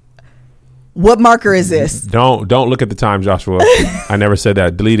 What marker is this? Don't look at the time, Joshua. I never said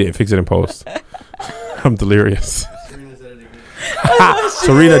that. Delete it. Fix it in post. I'm delirious.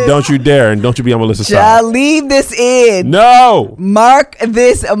 Serena, don't you dare, and don't you be on Melissa's side. Leave this in. No. Mark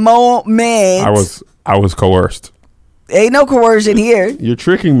this moment. I was coerced. Ain't no coercion here. You're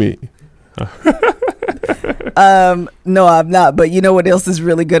tricking me. No, I'm not. But you know what else is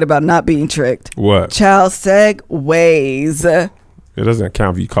really good about not being tricked? What? Child segues. It doesn't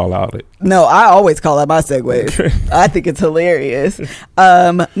count if you call out it. No, I always call out my segues. I think it's hilarious.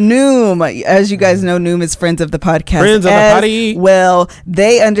 Noom, as you guys know, Noom is friends of the podcast. Friends of the party. Well,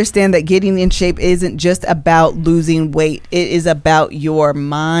 they understand that getting in shape isn't just about losing weight. It is about your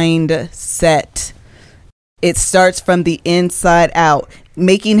mindset. It starts from the inside out.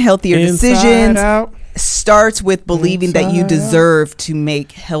 Making healthier decisions starts with believing that you deserve to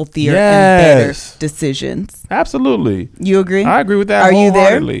make healthier and better decisions. Absolutely. You agree? I agree with that. Are you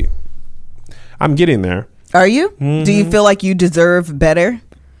there? I'm getting there. Are you? Mm-hmm. Do you feel like you deserve better?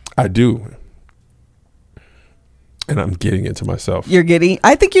 I do. And I'm getting it to myself. I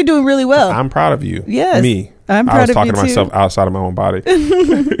think you're doing really well. I'm proud of you. Yes. Me. I'm proud of you too. I was talking to myself outside of my own body.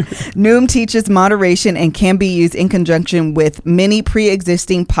 Noom teaches moderation and can be used in conjunction with many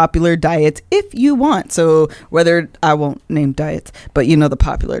pre-existing popular diets if you want. So I won't name diets, but you know the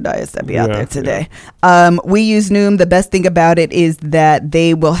popular diets that be out there today. Yeah. We use Noom. The best thing about it is that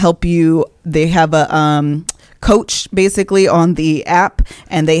they will help you. They have a coach basically on the app,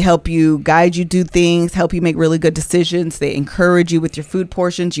 and they help you guide you do things, help you make really good decisions. They encourage you with your food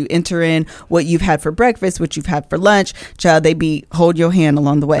portions. You enter in what you've had for breakfast, what you've had for lunch. Child, they hold your hand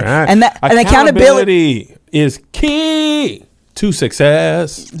along the way. Right. And accountability is key to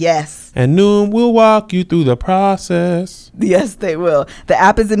success. Yes. And Noom will walk you through the process. Yes, they will. The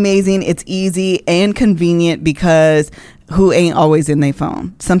app is amazing. It's easy and convenient because who ain't always in their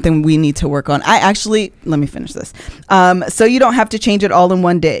phone? Something we need to work on. Let me finish this. So you don't have to change it all in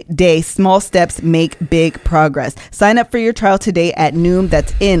one day. Small steps make big progress. Sign up for your trial today at Noom.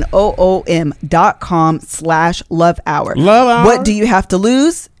 That's Noom.com/love hour. Love hour. What do you have to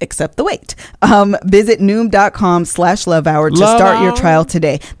lose? Except the weight. Visit Noom.com/love hour to start your trial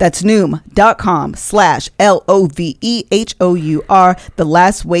today. That's Noom.com/LOVEHOUR, the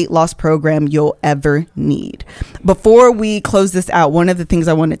last weight loss program you'll ever need. Before we close this out, one of the things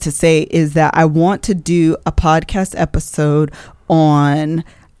I wanted to say is that I want to do a podcast episode on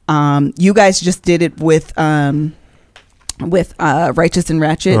you guys just did it with Righteous and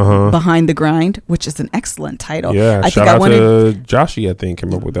Ratchet, Behind the Grind, which is an excellent title. Yeah, shout out to Joshy, I think,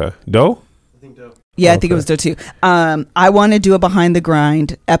 came up with that. Doe? I think Doe. Yeah, I think it was Doe too. I want to do a Behind the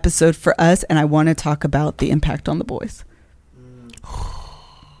Grind episode for us, and I want to talk about the impact on the boys.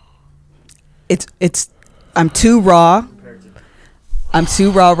 I'm too raw. I'm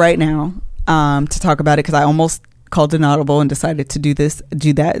too raw right now to talk about it because I almost called an audible and decided to do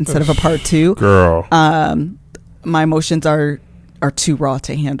that instead of a part 2. Girl. My emotions are too raw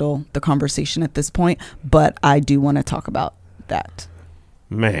to handle the conversation at this point, but I do want to talk about that.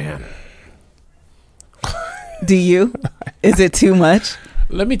 Man. Do you? Is it too much?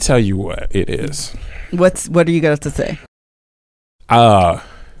 Let me tell you what it is. What are you got to say?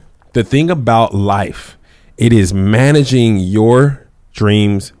 The thing about life, it is managing your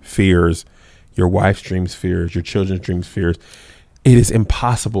dreams, fears, your wife's dreams, fears, your children's dreams, fears. It is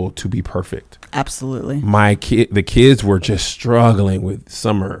impossible to be perfect. Absolutely. The kids were just struggling with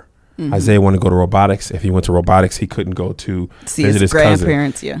summer. Mm-hmm. Isaiah wanted to go to robotics. If he went to robotics, he couldn't go to see his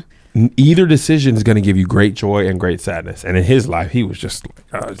grandparents. Yeah. Either decision is going to give you great joy and great sadness. And in his life, he was just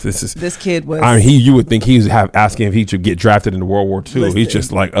like, this kid was. I mean, you would think he was asking if he should get drafted into World War II. Listen, he's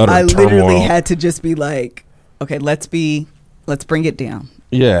just like utter turmoil. I literally had to just be like, okay, let's bring it down.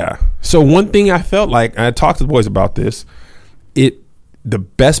 Yeah. So one thing I felt like, and I talked to the boys about this, the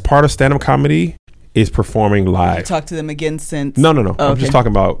best part of stand-up comedy is performing live. Did you talk to them again since? No. I'm just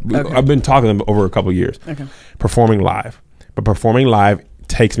talking about, I've been talking to them over a couple of years. Okay. Performing live. But performing live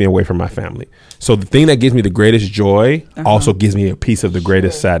takes me away from my family. So the thing that gives me the greatest joy also gives me a piece of the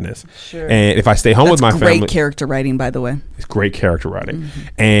greatest sadness. Sure. And if I stay home with my family. Great character writing, by the way. It's great character writing. Mm-hmm.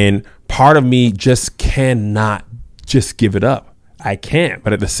 And part of me just cannot just give it up. I can't.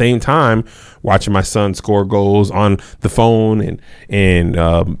 But at the same time, watching my son score goals on the phone and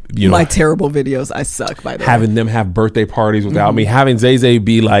my terrible videos, I suck, by the way. Having them have birthday parties without me, having Zay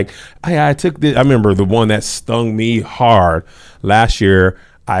be like, I took this. I remember the one that stung me hard last year.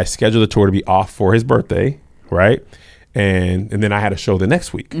 I scheduled a tour to be off for his birthday, right? And then I had a show the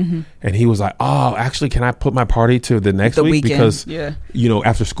next week. Mm-hmm. And he was like, oh, actually, can I put my party to the next week? Weekend. Because,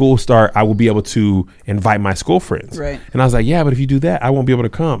 after school start, I will be able to invite my school friends. Right. And I was like, yeah, but if you do that, I won't be able to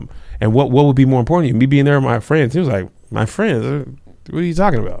come. And what would be more important? Me being there with my friends. He was like, my friends? What are you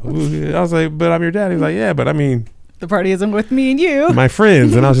talking about? I was like, but I'm your dad. He was like, yeah, but I mean. The party isn't with me and you. My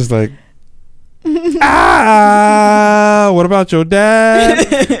friends. And I was just like, what about your dad?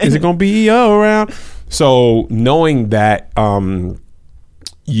 Is it going to be around? So knowing that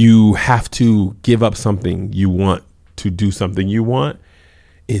you have to give up something you want to do something you want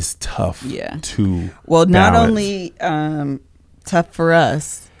is tough. Yeah. To not balance. only tough for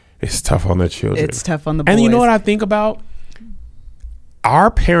us. It's tough on the children. It's tough on the boys. And you know what I think about? Our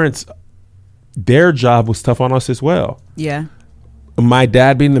parents, their job was tough on us as well. Yeah. My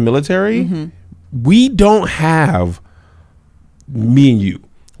dad being in the military, we don't have, me and you,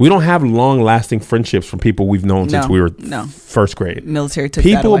 we don't have long-lasting friendships from people we've known since we were first grade. Military took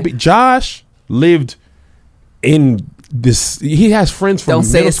that away. Josh lived in this. He has friends from Don't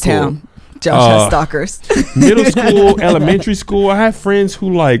say middle his school. town. Josh has stalkers. Middle school, elementary school. I have friends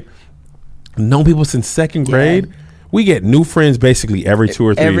who like known people since second grade. Yeah. We get new friends basically every 2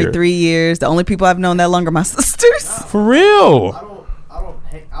 or 3 years. Every 3 years. The only people I've known that long are my sisters. For real. I don't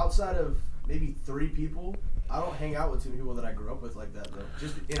hang outside of maybe 3 people. I don't hang out with 2 people that I grew up with like that though.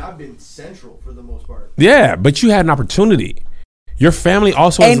 And I've been central for the most part. Yeah, but you had an opportunity. Your family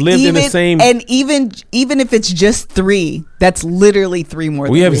also has lived in the same. And even if it's just 3, that's literally 3 more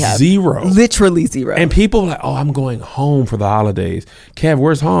than we have. 0. Literally 0. And people are like, oh, I'm going home for the holidays. Kev,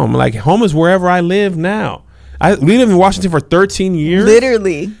 where's home? Like, home is wherever I live now. We lived in Washington for 13 years.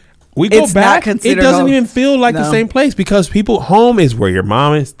 Literally. We go back. It doesn't even feel like the same place because home is where your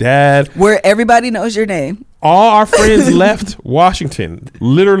mom is, dad. Where everybody knows your name. All our friends left Washington.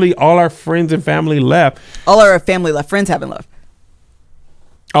 Literally all our friends and family left. All our family left. Friends haven't left.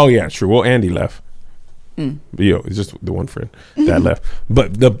 Oh, yeah, true. Well, Andy left. It's just the one friend that left.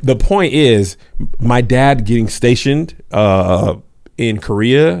 But the point is, my dad getting stationed in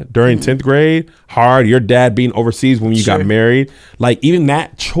Korea during 10th grade, hard. Your dad being overseas when you got married. Like, even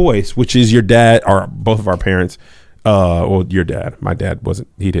that choice, which is your dad, or both of our parents, well, your dad. My dad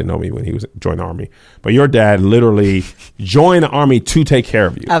he didn't know me when he was joined the army. But your dad literally joined the army to take care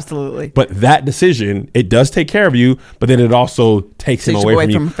of you. Absolutely. But that decision, it does take care of you, but then it also takes him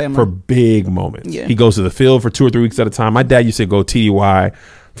away from you for big moments. Yeah. He goes to the field for 2 or 3 weeks at a time. My dad used to go TDY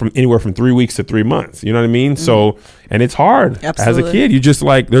from anywhere from 3 weeks to 3 months. You know what I mean? So, and it's hard. Absolutely. As a kid. You just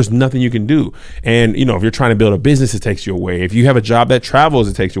like, there's nothing you can do. And, you know, if you're trying to build a business, it takes you away. If you have a job that travels,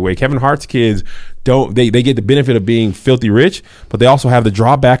 it takes you away. Kevin Hart's kids they get the benefit of being filthy rich, but they also have the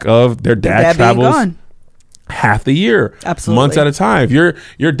drawback of their dad travels half the year. Absolutely. Months at a time. If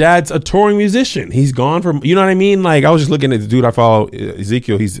your dad's a touring musician, he's gone from, you know what I mean? Like, I was just looking at the dude I follow,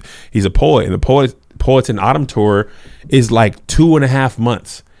 Ezekiel. He's a poet, and the Poets in Autumn tour is like 2.5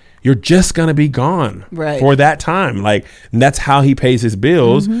 months. You're just gonna be gone for that time. Like, and that's how he pays his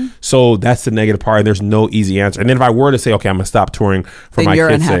bills. So that's the negative part. And there's no easy answer. And then if I were to say, okay, I'm gonna stop touring for my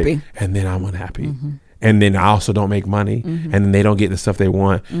kids' sake, and then I'm unhappy. And then I also don't make money, and then they don't get the stuff they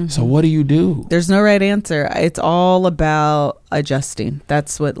want. So what do you do? There's no right answer. It's all about adjusting.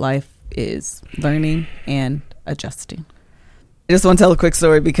 That's what life is: learning and adjusting. I just want to tell a quick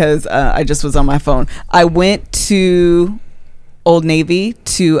story because I just was on my phone. I went to Old Navy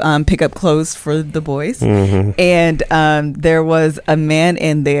to pick up clothes for the boys, and there was a man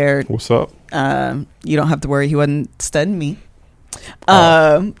in there. What's up? You don't have to worry. He wasn't studying me.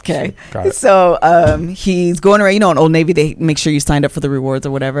 Okay. So he's going around, you know, in Old Navy, they make sure you signed up for the rewards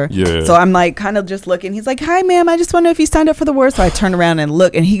or whatever. Yeah. So I'm like kind of just looking. He's like, hi, ma'am. I just wonder if you signed up for the rewards. So I turn around and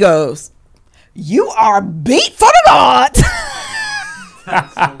look, and he goes, you are beat for the gods.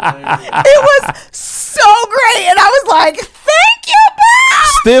 It was so great, and I was like, thank you, bro.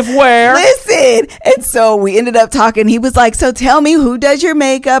 Stiff wear. Listen. And so we ended up talking. He was like, so tell me, who does your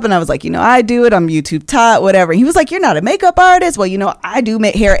makeup? And I was like, you know, I do it. I'm YouTube taught, whatever. And he was like, you're not a makeup artist? Well, you know, I do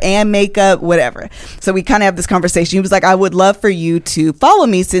hair and makeup, whatever. So we kind of have this conversation. He was like, I would love for you to follow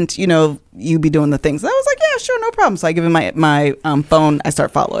me since, you know, you be doing the things. And I was like, yeah, sure, no problem. So I give him my phone. I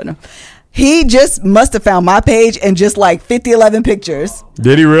start following him. He just must have found my page and just like 11 pictures.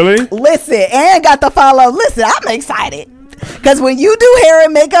 Did he really? Listen, and got the follow. Listen, I'm excited. Because when you do hair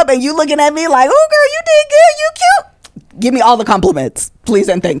and makeup and you looking at me like, oh, girl, you did good. You cute. Give me all the compliments, please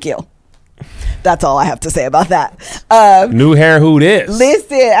and thank you. That's all I have to say about that. New hair, who this?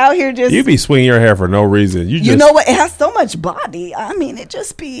 Listen, out here just... You be swinging your hair for no reason. You know what? It has so much body. I mean, it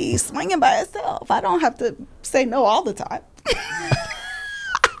just be swinging by itself. I don't have to say no all the time.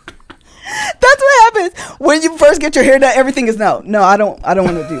 That's what happens when you first get your hair done. Everything is no. No, I don't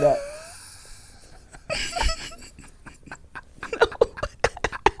want to do that.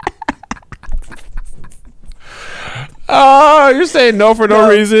 Oh, you're saying no for no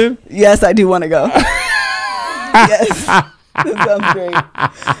reason? Yes, I do want to go. Yes, that sounds great.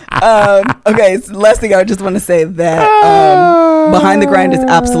 Okay, so last thing I just want to say that Behind the Grind is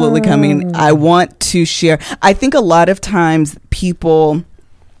absolutely coming. I want to share. I think a lot of times people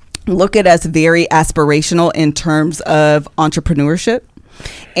look at us very aspirational in terms of entrepreneurship,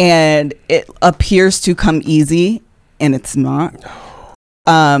 and it appears to come easy, and it's not.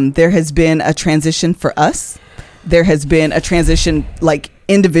 There has been a transition for us there has been a transition, like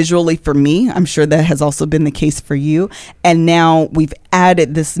individually for me. I'm sure that has also been the case for you. And now we've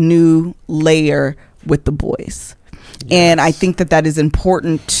added this new layer with the boys. And I think that is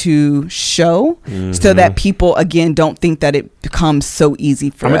important to show so that people, again, don't think that it becomes so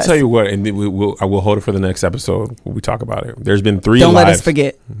easy for us. I'm going to tell you what, and I will hold it for the next episode when we talk about it. There's been 3 Don't lives. let us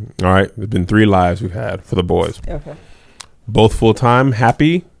forget. All right. There's been 3 lives we've had for the boys. Okay. Both full-time,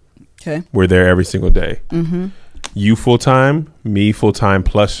 happy. Okay. We're there every single day. Mm-hmm. You full-time, me full-time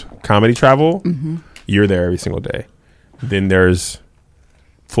plus comedy travel. Mm-hmm. You're there every single day. Then there's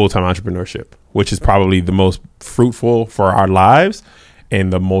full-time entrepreneurship, which is probably the most fruitful for our lives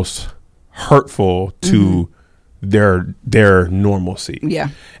and the most hurtful to their normalcy. Yeah.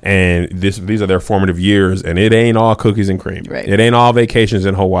 And these are their formative years, and it ain't all cookies and cream. Right. It ain't all vacations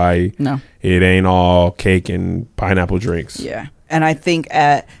in Hawaii. No. It ain't all cake and pineapple drinks. Yeah. And I think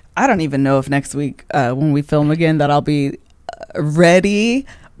I don't even know if next week when we film again that I'll be ready,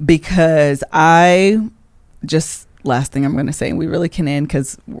 because last thing I'm going to say, and we really can end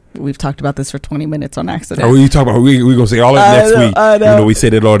because we've talked about this for 20 minutes on accident. Oh, you talk about we're going to say all that next week. I know. Even though we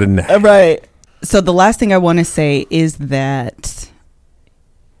said it all tonight. Right. So the last thing I want to say is that,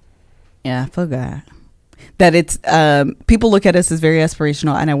 I forgot. That it's, people look at us as very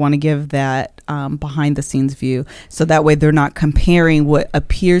aspirational, and I want to give that behind the scenes view. So that way they're not comparing what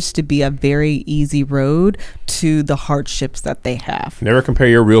appears to be a very easy road to the hardships that they have. Never compare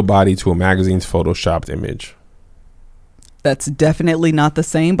your real body to a magazine's photoshopped image. That's definitely not the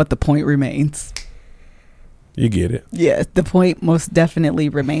same, but the point remains. You get it. Yeah, the point most definitely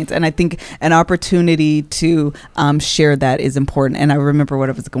remains. And I think an opportunity to share that is important. And I remember what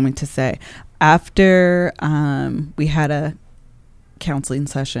I was going to say. After we had a counseling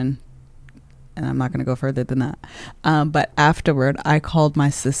session, and I'm not going to go further than that, but afterward, I called my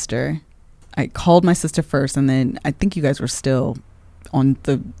sister. I called my sister first, and then I think you guys were still on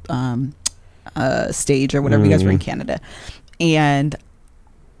the stage or whatever. You guys were in Canada, and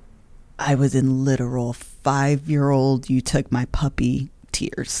I was in literal 5-year-old you took my puppy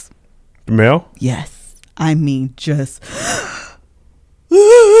tears. Mel? Yes. I mean, just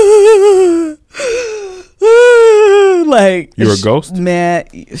like, you're a ghost? Man,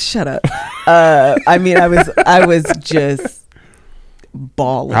 shut up. I mean, I was just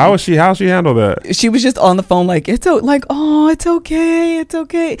bawling. How she handle that? She was just on the phone like, it's okay,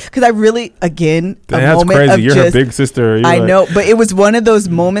 because I really, again, that's crazy. You're her big sister. I know, but it was one of those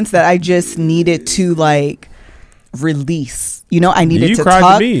moments that I just needed to like release. I needed to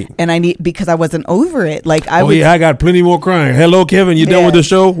talk, to me. and because I wasn't over it. Like I got plenty more crying. Hello, Kevin. You done with the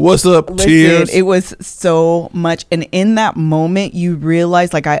show? What's up? Listen, Cheers. It was so much, and in that moment, you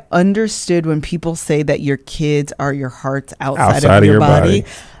realize, like, I understood when people say that your kids are your hearts outside of your body.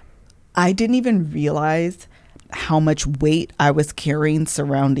 I didn't even realize how much weight I was carrying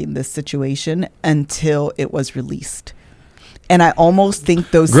surrounding this situation until it was released. And I almost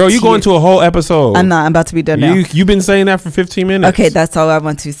think those girl, you going to a whole episode. I'm not. I'm about to be done now. You've been saying that for 15 minutes. Okay, that's all I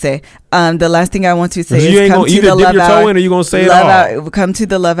want to say. The last thing I want to say is come to the Love Hour. Or you gonna say it all? Come to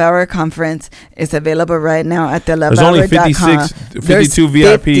the Love Hour conference. It's available right now at the There's only 52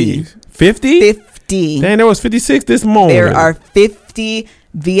 VIPs. 50? 50. Dang, there was 56 this morning. There are 50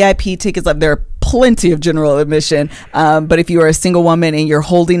 VIP tickets left. There are plenty of general admission. But if you are a single woman and you're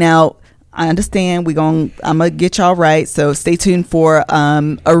holding out, I understand. I'm gonna get y'all right. So stay tuned for a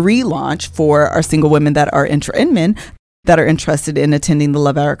relaunch for our single women that are and men that are interested in attending the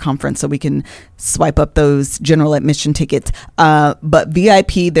Love Hour conference, so we can swipe up those general admission tickets. But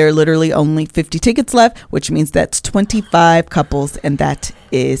VIP, there are literally only 50 tickets left, which means that's 25 couples, and that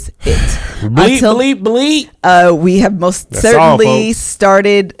is it. Bleep. We have that's certainly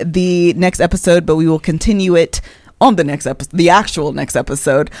started the next episode, but we will continue it on the next episode, the actual next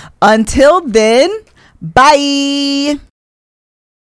episode. Until then, bye.